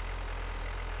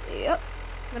 Yep.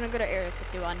 I'm gonna go to Area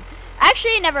 51.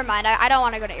 Actually, never mind. I don't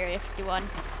want to go to Area 51.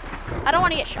 I don't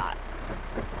want to get shot.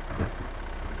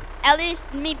 At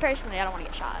least me personally, I don't want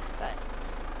to get shot. But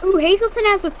ooh, Hazelton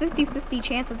has a 50-50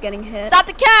 chance of getting hit. Stop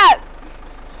the cap!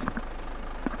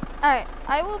 All right,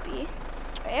 I will be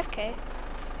AFK.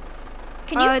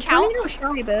 Can you count? A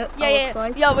shy bit. Yeah.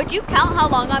 Like. Yo, would you count how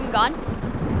long I'm gone?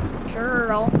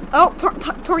 Sure. Oh,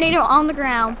 tornado on the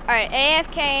ground. All right,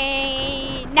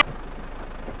 AFK now.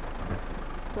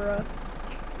 Bruh.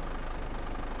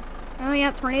 Oh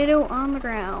yeah, tornado on the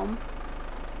ground.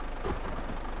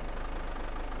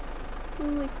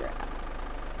 Holy crap.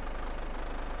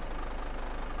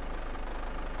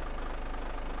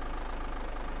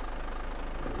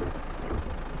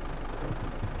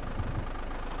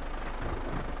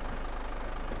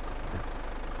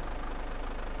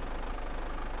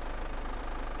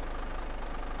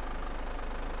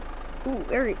 Ooh,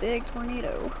 very big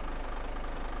tornado.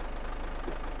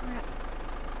 Crap.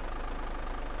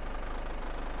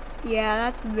 Yeah,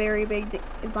 that's very big,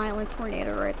 violent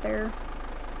tornado right there.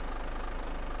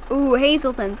 Ooh,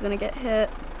 Hazelton's gonna get hit.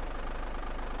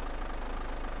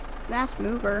 Fast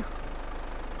mover.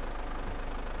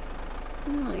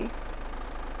 Really?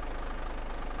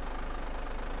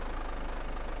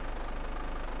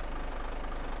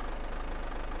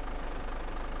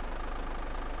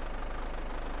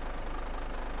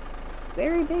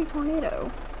 Very big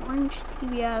tornado. Orange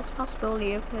TBS,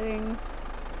 possibility of hitting.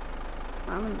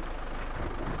 I'm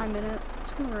in it.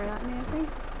 It's coming right at me, I think.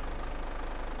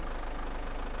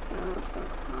 No, it's gonna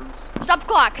cross. Stop the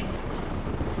clock.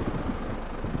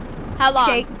 How long?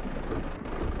 Shake.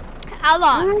 How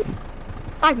long?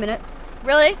 5 minutes.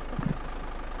 Really?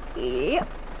 Yep.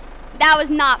 That was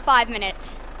not 5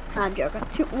 minutes. I'm joking.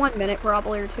 1 minute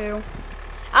probably, or 2.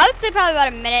 I would say probably about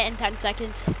a minute and 10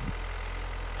 seconds.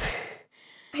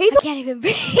 I can't even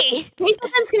breathe.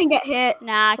 Hazelton's gonna get hit.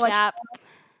 Nah, cap.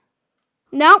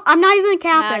 No, I'm not even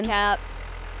capping. Nah, cap.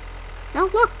 No,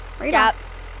 look. Right cap. up.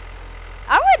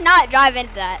 I would not drive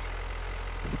into that.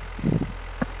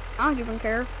 I don't even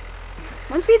care.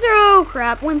 Wind speeds are, oh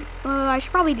crap. I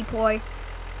should probably deploy.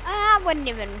 I wouldn't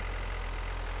even.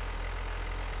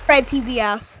 Red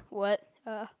TBS. What?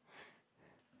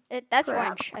 That's crap.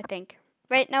 Orange, I think.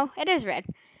 Right? No, it is red.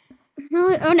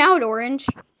 Oh, now it's orange.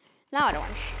 Now it's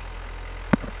orange.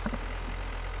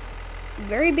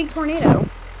 Very big tornado.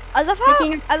 I love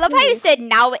how you said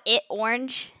now it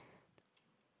orange.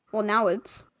 Well, now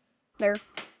it's there.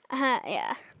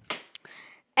 Yeah.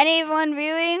 Anyone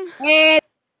viewing? Hey,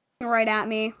 right at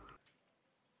me.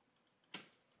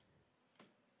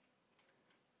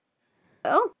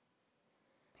 Oh.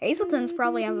 Hazelton's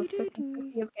probably have a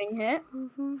 50-50 of getting hit.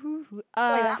 Play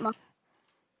that much.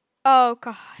 Oh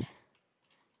god.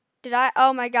 Did I?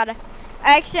 Oh my god.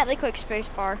 I accidentally clicked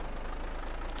spacebar.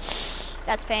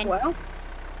 That's pain. Well.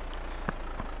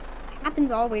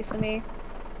 Happens always to me.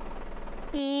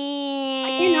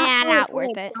 Yeah, not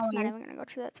worth it. I'm not even gonna go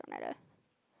to that tornado.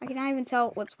 I cannot even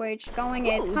tell which way it's going.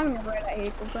 It's coming right at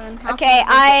Hazelton. Okay,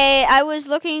 I was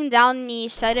looking down the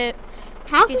side of...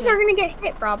 Houses are gonna get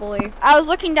hit probably. I was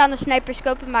looking down the sniper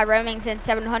scope of my roamings in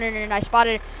 700, and I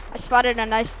spotted a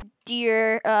nice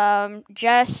deer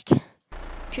just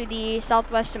to the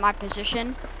southwest of my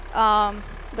position.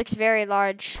 Looks very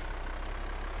large.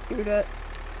 Shoot it.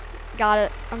 Got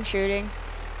it. I'm shooting.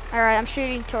 All right, I'm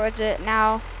shooting towards it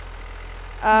now.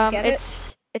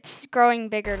 It's growing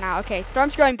bigger now. Okay,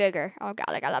 storm's growing bigger. Oh god,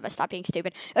 I gotta stop being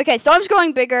stupid. Okay, storm's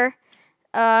growing bigger.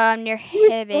 Near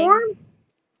Hibbing.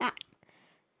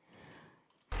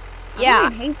 Yeah.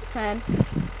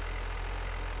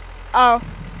 Oh.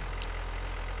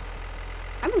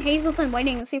 I'm in Hazelton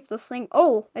waiting to see if this thing...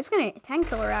 Oh, it's gonna hit 10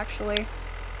 killer actually.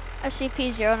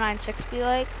 SCP-096 be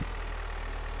like.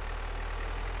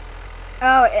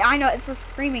 Oh, I know. It's a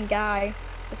screaming guy.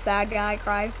 The sad guy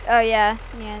cry. Oh, yeah.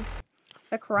 Yeah.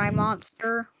 The cry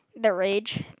monster. The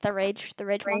rage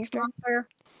monster.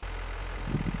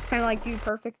 Kind of like Dude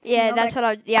Perfect. Yeah, you know, that's what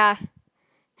I... Yeah.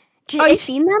 Oh, you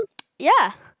seen them?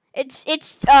 Yeah. It's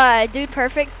Dude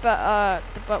Perfect, but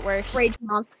worse. Rage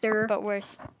monster. But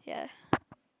worse. Yeah.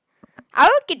 I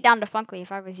would get down to Funkly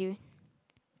if I was you.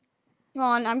 Come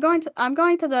on, I'm going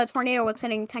to the tornado that's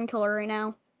hitting 10 killer right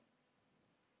now.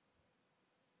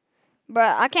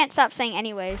 But I can't stop saying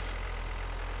anyways.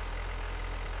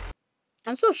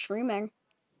 I'm still streaming.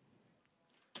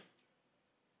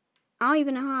 I don't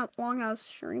even know how long I was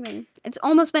streaming. It's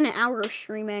almost been an hour of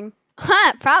streaming.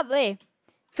 Huh, probably.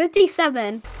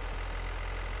 57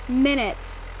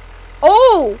 minutes.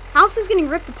 Oh! House is getting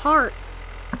ripped apart.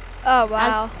 Oh,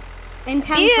 wow. In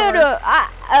 10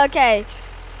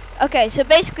 Okay, so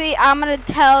basically, I'm going to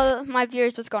tell my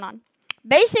viewers what's going on.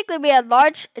 Basically, we had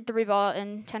large 3-ball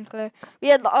in 10 clear. We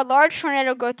had a large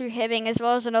tornado go through Hibbing, as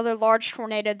well as another large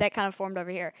tornado that kind of formed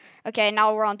over here. Okay,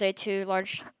 now we're on day 2.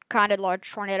 Large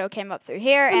tornado came up through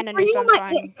here, and a new storm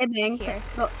hit Hibbing. Here.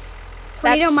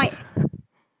 Tornado might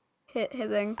hit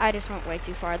Hibbing. I just went way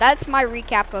too far. That's my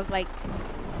recap of like.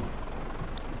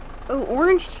 Oh,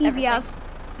 orange TBS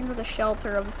into the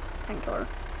shelter of 10 killer.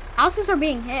 Houses are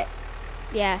being hit.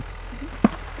 Yeah.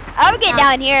 I would get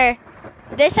down here.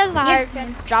 This has a higher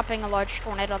chance of dropping a large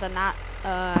tornado than that.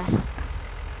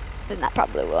 Then that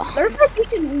probably will. There's a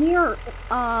station near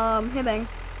Hibbing,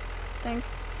 I think.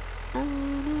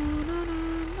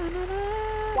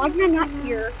 Why can I not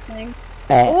hear thing?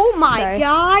 Oh my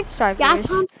god! Sorry, gas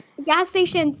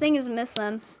station thing is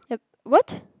missing. Yep.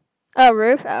 What? Oh,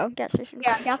 roof. Oh, gas station.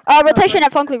 Yeah, gas station. Rotation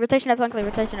at Funkly. Rotation at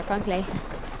Funkly.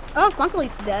 Oh,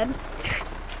 Funkly's dead.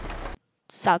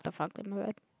 South of Funkly, my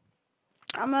bad.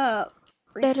 I'm a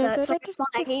reset, so I can spawn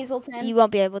at Hazelton. You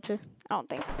won't be able to. I don't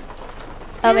think.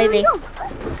 Oh, maybe.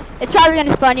 It's probably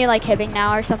gonna spawn you like Hibbing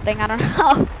now or something. I don't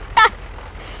know.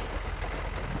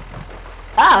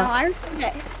 Oh. No, I remember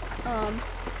that.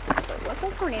 What's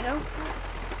that tornado?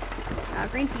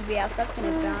 Green TBS. That's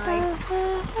gonna die.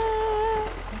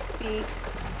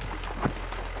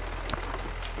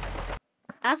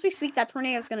 As we speak, that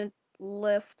tornado is gonna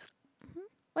lift.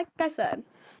 Like I said.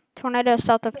 Tornado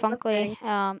south of Funkly.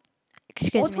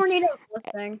 Excuse me. Tornado is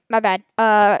lifting. My bad.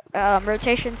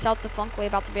 Rotation south of Funkly,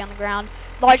 about to be on the ground.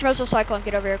 Large missile cyclone.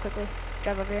 Get over here quickly.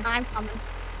 Drive over here. I'm coming.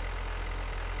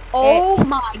 Oh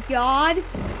my god.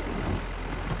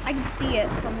 I can see it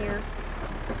from here.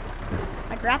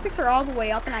 My graphics are all the way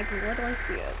up and I can literally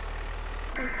see it.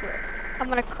 Holy frick. I'm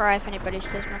gonna cry if anybody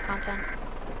steals my content.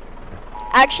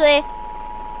 Actually,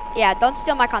 yeah, don't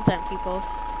steal my content, people.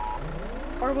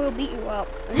 Or we'll beat you up.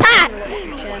 Ha!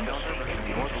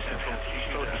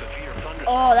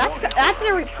 Oh, that's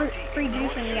gonna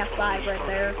reduce in the F5 right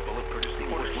there.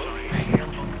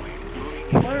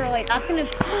 Literally, that's gonna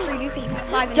reduce in the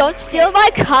F5. Don't steal my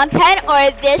content,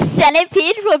 or this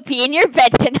centipede will be in your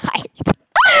bed tonight.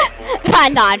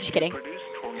 No, I'm just kidding.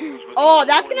 Oh,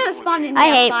 that's gonna spawn in the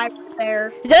F5 right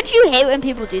there. Don't you hate when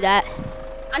people do that?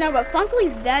 I know, but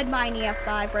Funkly's dead by the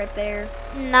F5 right there.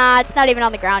 Nah, it's not even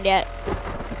on the ground yet.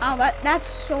 Oh, that's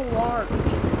so large.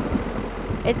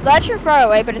 It's large from far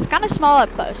away, but it's kind of small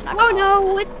up close. Oh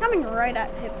no, it's coming right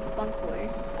at him funkly.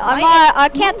 I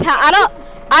can't tell. I don't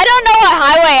know what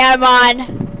highway I'm on.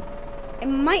 It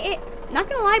might hit, not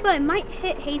gonna lie, but it might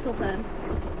hit Hazelton.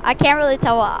 I can't really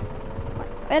tell what.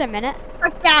 Wait a minute.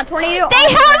 Touchdown, tornado.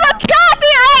 They have a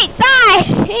copyright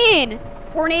sign!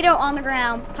 Tornado on the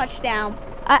ground, touchdown.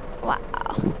 Wow.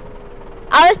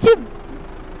 I was too.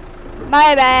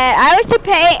 My bad. I was too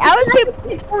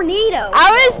tornado.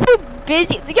 I was too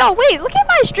busy. Yo, wait. Look at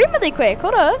my stream really quick.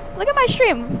 Hold up. Look at my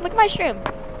stream. Look at my stream.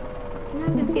 I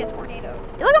don't even see a tornado.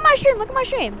 Look at my stream. Look at my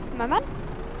stream. My man.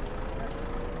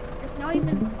 There's not even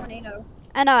a tornado.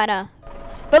 I know.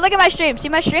 But look at my stream. See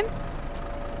my stream?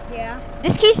 Yeah.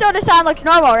 This Keystone sign looks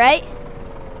normal, right?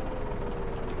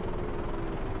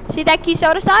 See that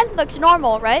Keystone sign? Looks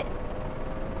normal, right?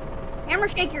 Camera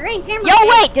shake, you're in camera Yo, shake.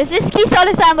 wait. Does this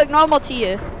Keystone sign look normal to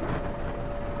you?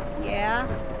 Yeah.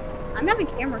 I'm having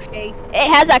camera shake.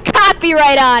 It has a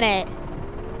copyright on it.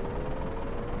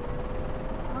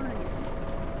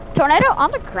 Tornado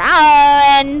on the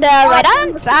ground, right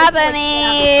on top of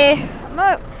me.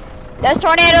 This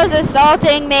tornado's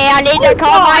assaulting me. I need to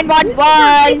call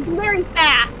 911. Very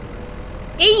fast.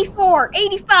 84,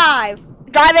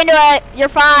 85. Drive into it. You're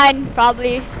fine,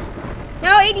 probably.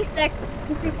 No, 86.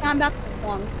 Increase combat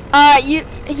long.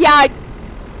 Yeah.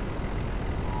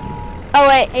 Oh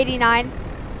wait, 89.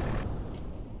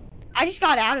 I just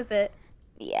got out of it.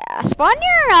 Yeah. Spawn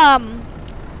your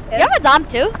You have a Dom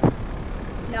 2?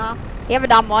 No. You have a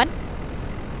Dom 1?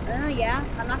 Yeah.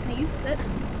 I'm not gonna use it.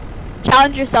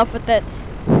 Challenge yourself with it.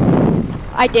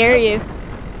 I dare you.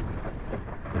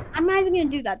 I'm not even gonna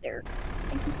do that there.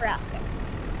 Thank you for asking.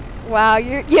 Wow,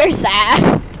 you're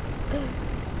sad.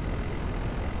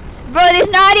 But it's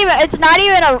not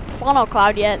even a funnel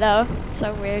cloud yet though. It's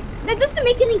so weird. That doesn't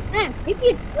make any sense. Maybe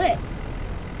it's lit.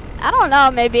 I don't know,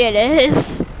 maybe it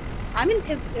is. I'm in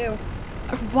tip 2.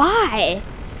 Why?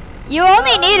 You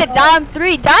only need a Dom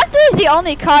 3. Dom 3 is the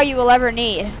only car you will ever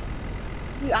need.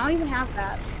 Dude, I don't even have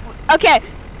that. Okay.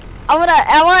 I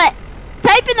wanna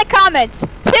type in the comments.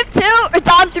 Tip 2 or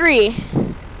Dom 3?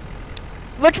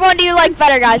 Which one do you like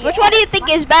better, guys? Which one do you think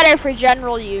is better for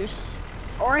general use?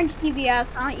 Orange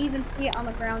TVS. I don't even see it on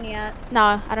the ground yet.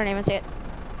 No, I don't even see it.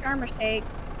 Camera shake.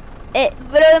 It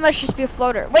literally must just be a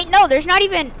floater. Wait, no, there's not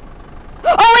even.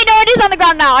 Oh wait, no, it is on the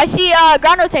ground now. I see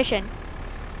ground rotation.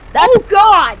 Oh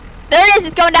God! There it is.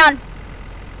 It's going down.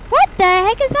 What the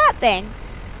heck is that thing?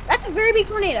 That's a very big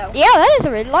tornado. Yeah, that is a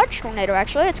really large tornado.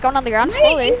 Actually, it's going on the ground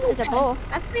fully. It's a bull.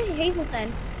 That's pretty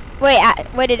Hazelton. Wait,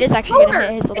 it is actually gonna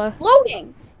hit Hazel though. It's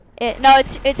floating. No,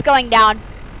 it's going down.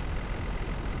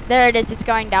 There it is. It's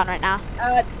going down right now.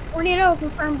 Tornado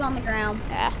confirmed on the ground.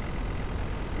 Yeah.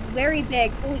 Very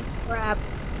big. Holy crap.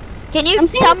 Can you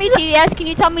tell me TVS? Can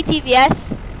you tell me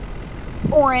TVS?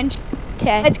 Orange.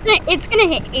 Okay. It's gonna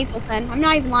hit Hazelton. I'm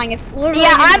not even lying. It's literally.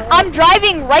 Yeah, I'm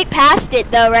driving right past it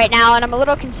though right now, and I'm a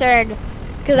little concerned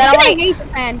because I don't want to.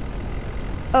 Hazelton.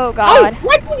 Oh God. Oh,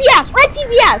 red TVS. Red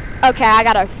TVS. Okay, I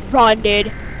gotta run,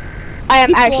 dude. I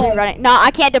am actually running. No,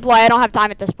 I can't deploy. I don't have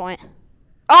time at this point.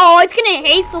 Oh, it's gonna hit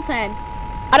Hazelton.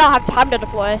 I don't have time to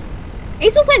deploy.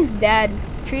 Hazelton's dead.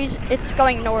 Trees. It's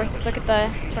going north. Look at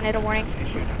the tornado warning.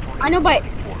 I know, but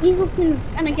Hazelton's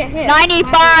gonna get hit.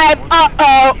 95.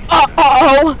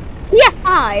 Uh-oh. Yeah,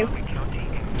 5.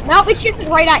 Now it shifted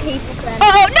right at Hazelton.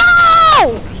 Oh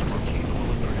no!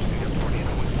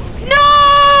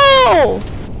 No!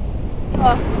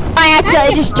 I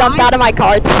accidentally just jumped out of my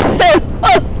car.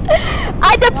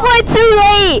 I deployed too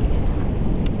late.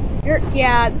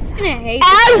 Yeah, this is gonna hate.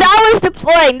 As I was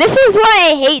deploying, this is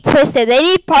why I hate Twisted. They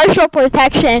need partial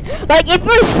protection. Like if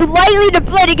you're slightly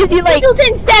deployed, because you like.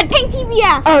 Hazelton's dead. Pink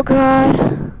TVS. Oh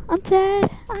God, I'm dead.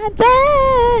 I'm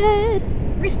dead.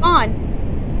 Respawn.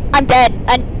 I'm dead,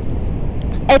 and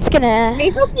it's gonna.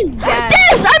 Hazelton's dead.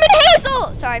 Yes, I'm in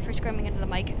Hazel. Sorry for screaming into the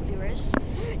mic, viewers.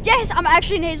 Yes, I'm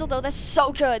actually in Hazel though. That's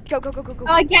so good. Go.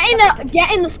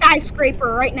 Get in the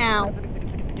skyscraper right now.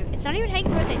 It's not even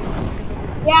heading towards Hazel.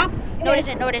 Yeah. No, it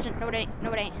isn't. No, it isn't. No, it ain't.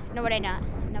 No, it ain't. No, it ain't not.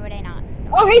 No, it ain't not.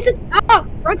 Oh, Hazelton. Oh,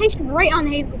 rotation right on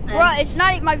Hazelton. Bro, it's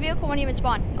not. My vehicle won't even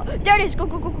spawn. Oh, there it is. Go.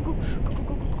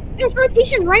 There's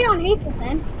rotation right on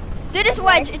Hazelton. Dude, it's a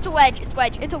wedge. It's a wedge.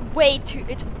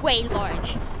 It's way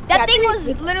large. That thing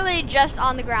was literally just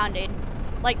on the ground, dude.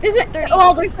 Like, there's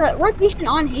the rotation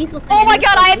on Hazelton. Oh my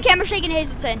God, I have camera shaking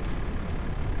Hazelton.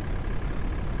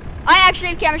 I actually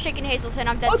have camera shaking Hazelton.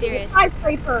 I'm dead serious.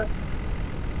 Skyscraper.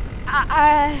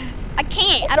 I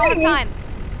can't. I don't have time.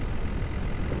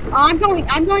 I'm going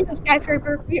to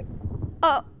skyscraper. The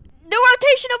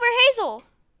rotation over Hazel.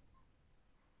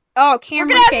 Oh, We're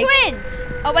camera gonna have shake. twins!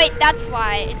 Oh wait, that's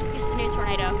why. It's the new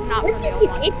tornado, not Where's from the old these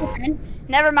one. Hazelton?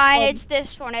 Never mind, Oh. it's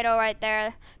this tornado right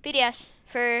there. BDS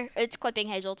for it's clipping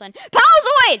Hazelton.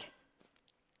 Palazoid!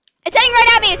 It's heading right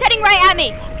at me, it's heading right at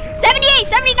me. 78,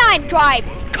 79, drive.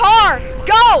 Car,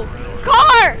 go!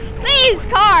 Car! Please,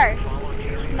 car!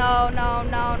 No, no,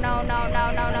 no, no, no,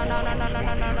 no, no, no, no, no, no, no,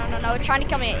 no, no, no, no, no. It's trying to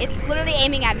kill me. It's literally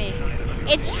aiming at me.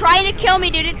 It's trying to kill me,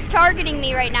 dude. It's targeting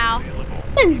me right now.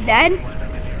 Hazelton's dead.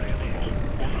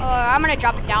 I'm gonna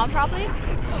drop it down probably.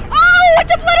 Oh,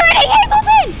 it's obliterating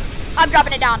Hazelton! I'm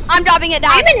dropping it down. I'm dropping it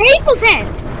down. I'm in Hazelton.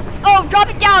 Oh, drop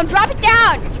it down. Drop it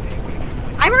down.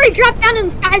 I'm already dropped down in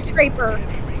the skyscraper.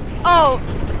 Oh,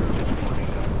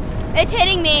 it's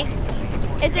hitting me.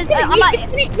 It's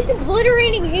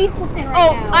obliterating Hazelton right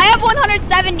oh, now. I have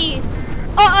 170.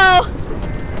 Uh-oh.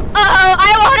 Uh-oh, I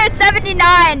have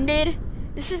 179, dude.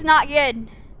 This is not good.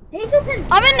 Hazelton's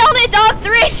I'm in only top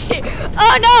 3.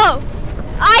 Oh, no.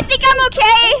 I think I'm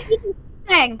okay.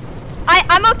 thing.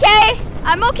 I'm okay.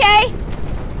 I'm okay.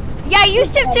 Yeah, you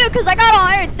tip too, because I got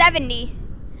 170.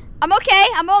 I'm okay.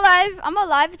 I'm alive. I'm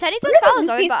alive. It's heading to the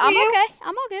Palazoid, but I'm okay.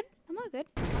 I'm all good. I'm all good.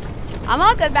 I'm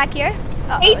all good back here.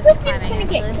 Hazelton's gonna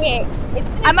get hit.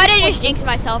 I might have just jinxed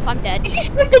myself. I'm dead. It's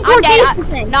just drifted I'm towards dead.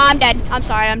 Hazelton. No, I'm dead. I'm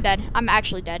sorry. I'm dead. I'm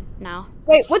actually dead now.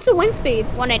 Wait, what's the wind speed?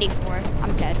 184.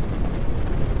 I'm dead.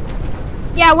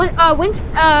 Yeah,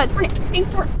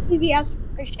 TVS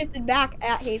is shifted back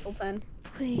at Hazelton.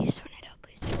 Please, tornado,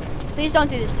 please. Please don't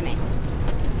do this to me.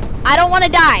 I don't want to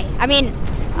die. I mean,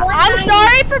 I'm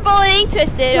sorry for bullying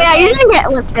Twisted. Yeah, okay? you're gonna get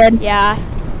lifted. Yeah.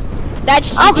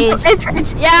 That's Oh, GG's.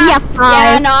 it's yeah. EF5.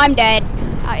 Yeah, no, I'm dead.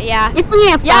 Yeah. It's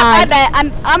EF5. Yeah, I bet.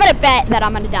 I'm gonna bet that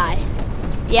I'm gonna die.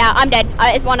 Yeah, I'm dead.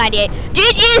 It's 198.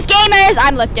 GG's gamers.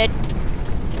 I'm lifted.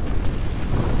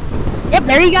 Yep,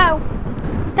 there you go.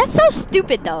 That's so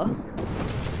stupid though.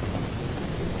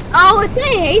 Oh, it's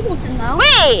in Hazelton though.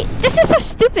 Wait, this is so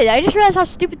stupid. I just realized how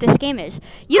stupid this game is.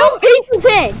 You don't.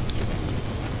 Hazelton.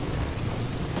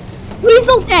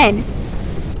 Hazelton.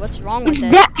 What's wrong with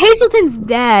it? Hazelton's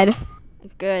dead.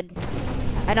 Good.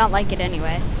 I don't like it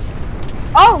anyway.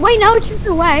 Oh wait, no, it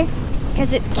shifted away.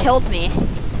 Because it killed me.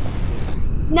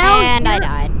 No, and I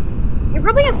died. You're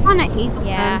probably gonna spawn at Hazelton.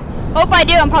 Yeah. Hope I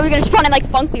do. I'm probably gonna spawn in like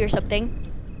Funky or something.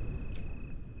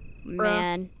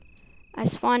 Man. I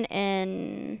spawned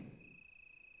in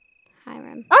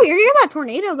Hiram. Oh, you're near that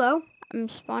tornado though. I'm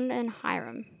spawned in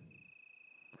Hiram.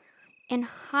 In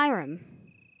Hiram.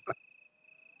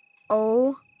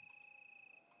 Oh.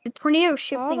 The tornado's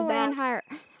shifting All the way back. in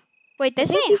Hiram. Wait,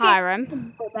 this ain't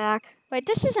Hiram. Go back. Wait,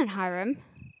 this isn't Hiram.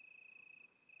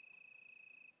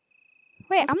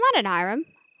 Wait, I'm not in Hiram.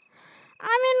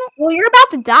 Well, you're about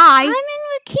to die. I'm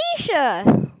in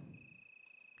Lakeisha.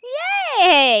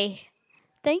 Yay!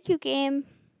 Thank you, game.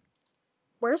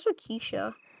 Where's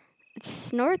Waukesha?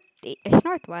 It's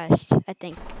northwest, I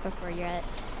think, before you're at.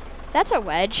 That's a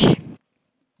wedge.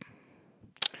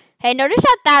 Hey, notice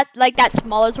how that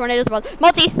smaller tornado is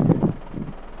multi.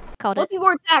 Called it.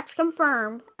 Multi-vortex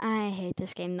confirmed. I hate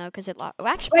this game though, because it locked. Oh,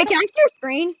 actually, Wait, can I see your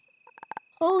screen?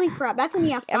 Holy crap, that's an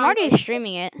EF5. I'm already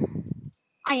streaming it.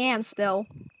 I am still.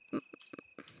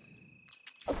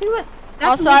 Let's see what.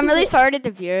 Also, I'm really sorry to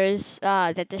the viewers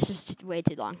that this is way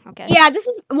too long. Okay. Yeah, this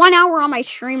is 1 hour on my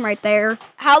stream right there.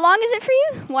 How long is it for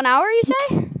you? 1 hour, you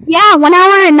say? Yeah, 1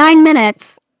 hour and 9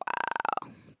 minutes.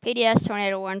 Wow. PDS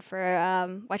tornado warned for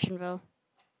Wetchenville.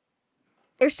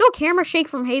 There's still camera shake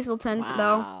from Hazelton's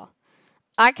though. Wow.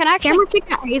 I can actually. Camera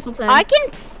shake at Hazelton. I can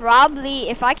probably,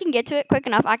 if I can get to it quick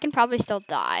enough, I can probably still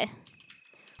die.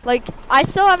 Like, I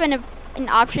still have an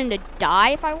option to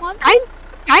die if I want.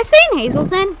 I stay in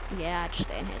Hazelton. Yeah, just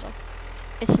stay in Hazel.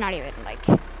 It's not even like.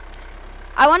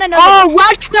 I want to know. Oh,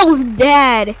 Watchville's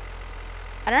dead.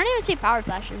 I don't even see power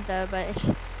flashes though, but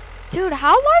it's. Dude,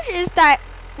 how large is that?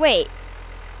 Wait,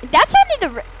 that's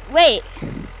only the. Wait.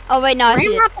 Oh wait, no. I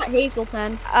see it. At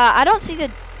Hazelton. I don't see the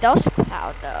dust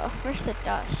cloud though. Where's the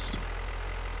dust?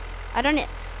 I don't.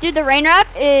 Dude, the rain wrap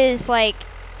is like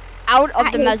out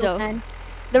of the mezzo.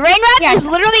 The rain wrap is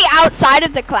literally outside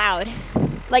of the cloud.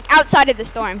 Like outside of the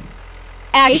storm.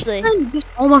 Actually. Just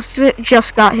almost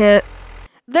just got hit.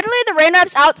 Literally the rain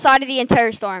wrap's outside of the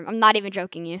entire storm. I'm not even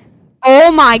joking you.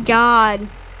 Oh my god.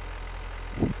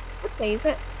 What day is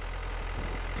it?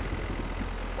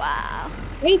 Wow.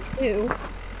 Day 2.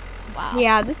 Wow.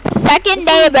 Yeah. This second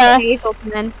day, bro.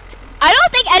 Hazelton. I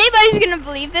don't think anybody's gonna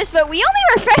believe this, but we only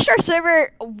refreshed our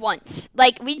server once.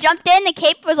 Like, we jumped in, the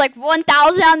cape was like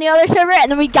 1,000 on the other server, and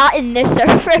then we got in this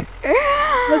server.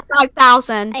 It was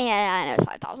 5,000. Yeah, I know it's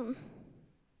 5,000.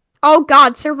 Oh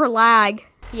god, server lag.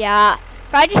 Yeah,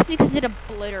 probably just because it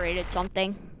obliterated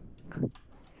something.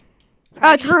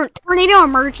 Tornado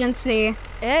emergency.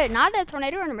 Not a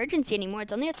tornado emergency anymore.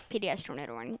 It's only a PDS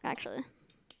tornado warning, actually.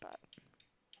 But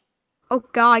Oh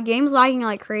god, game's lagging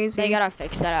like crazy. they gotta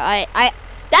fix that.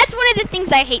 That's one of the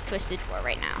things I hate Twisted for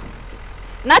right now.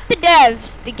 Not the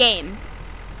devs, the game.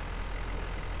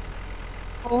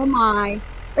 Oh my.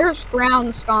 There's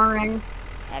ground scarring.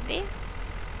 Heavy.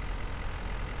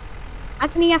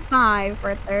 That's an EF5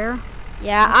 right there.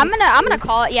 Yeah, I'm gonna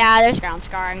call it. Yeah, there's ground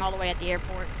scarring all the way at the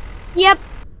airport. Yep.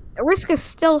 The risk is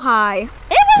still high.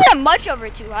 It wasn't much over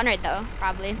 200 though,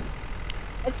 probably.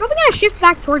 It's probably gonna shift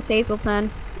back towards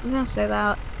Hazelton. I'm gonna say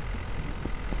that.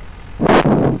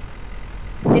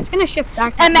 It's gonna shift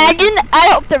back. Imagine,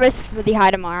 I hope the risk is really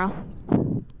high tomorrow.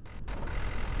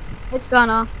 It's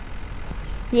gonna.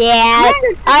 Yeah,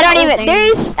 I don't even,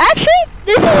 there's, actually,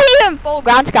 this isn't even full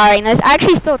ground scarring. There's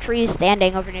actually still trees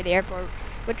standing over near the airport,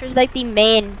 which was like the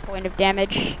main point of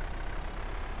damage.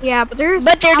 Yeah, but they're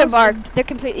debarked. They're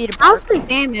completely debarked. House is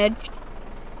damaged.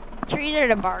 Trees are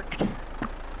debarked.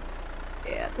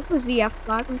 Yeah, this is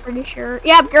EF5, I'm pretty sure.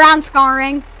 Yep, ground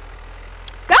scarring.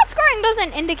 Ground scarring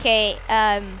doesn't indicate,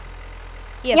 EF5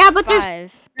 yeah, but there's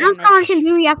ground scarring damage. can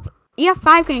do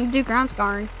EF5 can do ground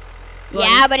scarring.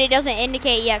 Yeah, but it doesn't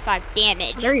indicate EF5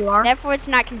 damage. There you are. Therefore, it's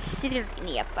not considered an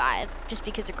EF5 just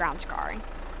because of ground scarring.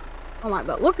 Oh my,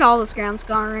 but look at all this ground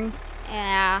scarring.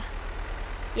 Yeah.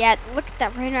 Yeah, look at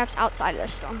that rain wraps outside of the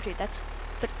storm, dude. That's.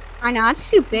 I know, it's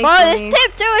too big Bro, for this me.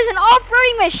 tip 2 is an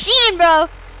off-roading machine, bro.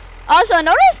 Also,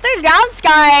 notice they're ground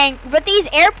scarring, but these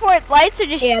airport lights are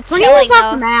just chilling, tornadoes off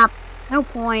though. the map. No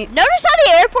point. Notice how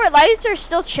the airport lights are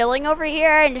still chilling over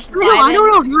here and just vibing. I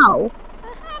don't know how.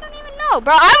 I don't even know,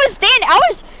 bro.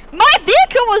 My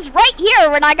vehicle was right here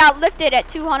when I got lifted at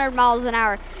 200 miles an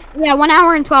hour. Yeah, 1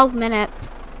 hour and 12 minutes.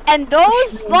 And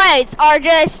those lights are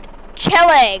just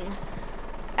chilling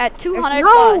at 200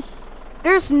 plus.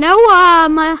 There's no,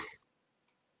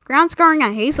 ground scarring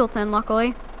at Hazelton,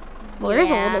 luckily. Well, there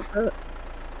is a little bit.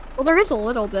 Well, there is a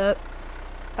little bit.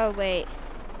 Oh, wait.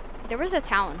 There was a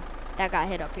town that got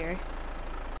hit up here.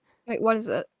 Wait, what is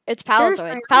it? It's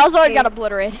Palazoid. Palazoid got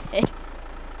obliterated.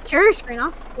 Sure, screen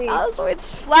off.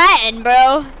 Palazoid's flattened,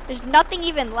 bro. There's nothing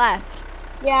even left.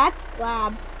 Yeah, it's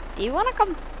lab. Do you want to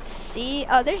come see?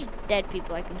 Oh, there's dead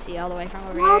people I can see all the way from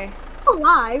over here.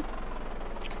 Alive.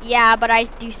 Yeah, but I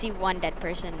do see one dead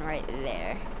person right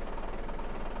there.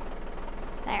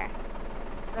 There.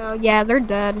 Oh, yeah, they're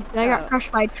dead. They got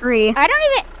crushed by a tree. I don't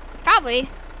even, probably.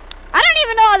 I don't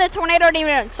even know how the tornado didn't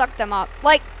even suck them up.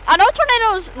 Like, I know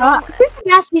tornadoes. The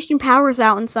gas station power's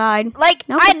out inside. Like,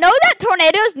 nope. I know that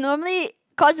tornadoes normally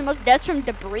cause the most deaths from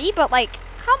debris, but like,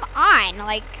 come on,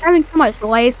 like. Having so much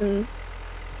lace and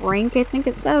rank, I think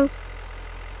it says.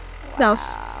 Wow. No,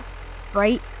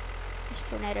 right. This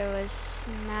tornado is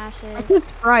massive. I think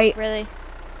it's right. Really?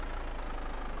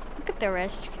 Look at the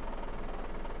risk.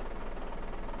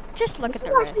 Just look at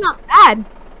the risk. That's not bad.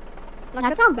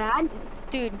 That's not bad.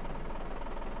 Dude.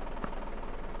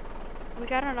 We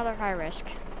got another high risk.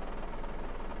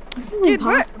 This is Dude,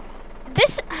 impossible.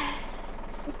 This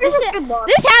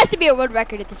This has to be a world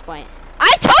record at this point.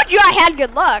 I told you I had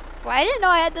good luck. Well, I didn't know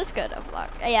I had this good of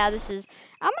luck. Yeah, this is.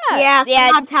 I'm gonna.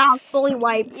 Yeah, town fully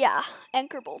wiped. Yeah,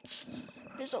 anchor bolts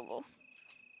visible.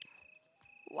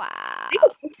 Wow. Take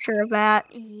a picture of that.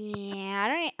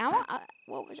 Yeah, I want.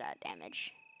 What was that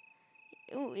damage?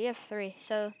 Ooh, EF3.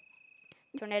 So,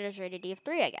 tornado's rated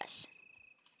EF3, I guess.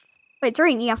 Wait, it's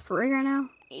already an EF3 right now?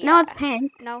 Yeah. No, it's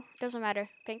pink. No, doesn't matter.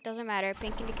 Pink doesn't matter.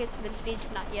 Pink indicates wind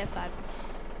speed's not EF5.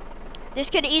 This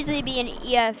could easily be an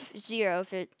EF0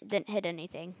 if it didn't hit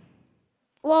anything.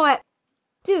 Well,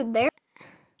 dude,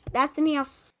 that's an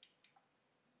EF.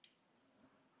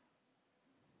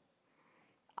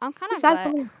 I'm kind of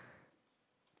glad.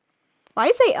 Why do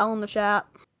you say L in the chat?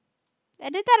 I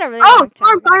did that a really long time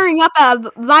I'm ago. firing up a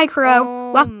Vicro.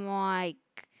 Oh my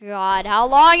god. How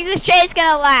long is this chase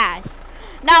gonna last?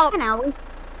 Now,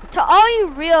 to all you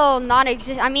real real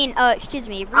chasers. I'm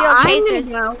gonna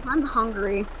go. I'm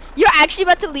hungry. You're actually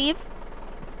about to leave?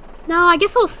 No, I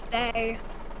guess I'll stay.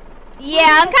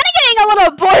 Yeah, I'm kind of getting a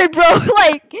little bored, bro.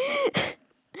 Like,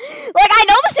 I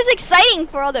know this is exciting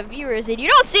for all the viewers, and you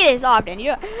don't see this often. I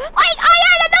had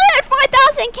another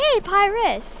 5,000K high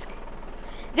risk.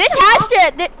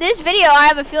 This video, I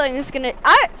have a feeling is gonna.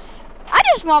 I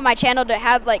just want my channel to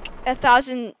have like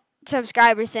 1,000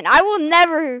 subscribers, and I will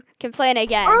never complain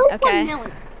again. Okay.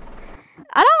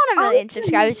 I don't want 1 million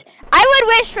subscribers. I would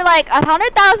wish for like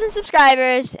 100,000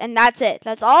 subscribers, and that's it.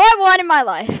 That's all I want in my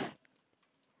life.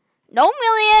 No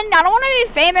million. I don't want to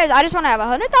be famous. I just want to have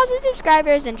 100,000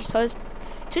 subscribers and just post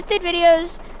twisted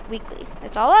videos weekly.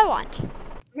 That's all I want.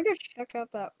 Let me just check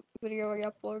out that video I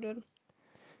uploaded.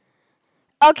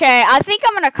 Okay, I think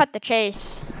I'm gonna cut the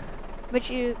chase. Would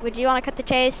you want to cut the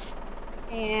chase?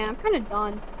 Yeah, I'm kind of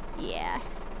done. Yeah.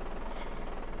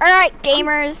 All right,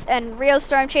 gamers and real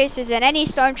storm chasers and any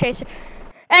storm chaser.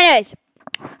 Anyways,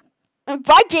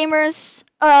 bye gamers.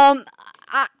 I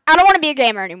don't want to be a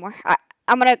gamer anymore.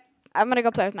 I'm gonna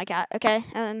go play with my cat. Okay.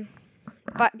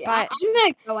 But Yeah, I'm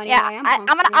gonna go anyway. yeah, I'm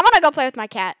gonna go play with my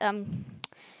cat.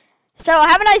 So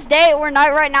have a nice day or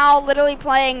night right now. Literally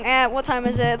playing at what time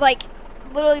is it? Like,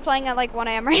 literally playing at like 1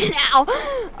 a.m. right now.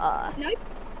 Nope.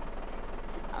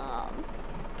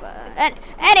 But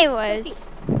anyways,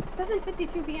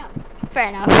 7:52 p.m. fair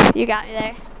enough. You got me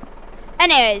there.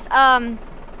 Anyways,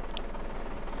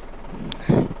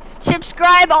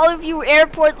 subscribe all of you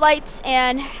airport lights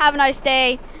and have a nice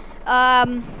day.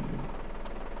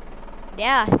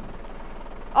 Yeah.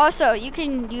 Also, you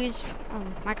can use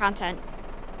my content.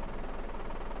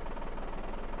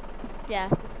 Yeah.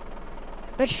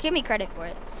 But just give me credit for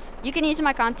it. You can use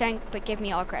my content, but give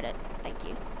me all credit. Thank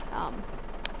you.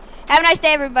 Have a nice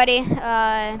day, everybody.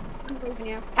 Have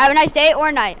a nice day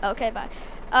or night. Okay, bye.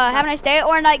 Have a nice day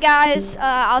or night, guys.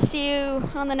 I'll see you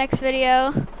on the next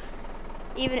video.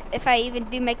 Even if I even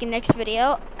do make a next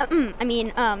video. I mean,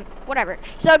 whatever.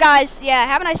 So, guys, yeah,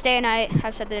 have a nice day and night.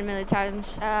 I've said that a million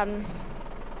times.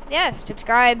 Yeah,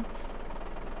 subscribe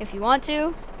if you want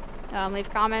to. Leave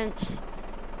comments.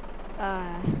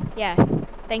 Yeah,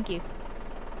 thank you.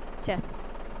 So.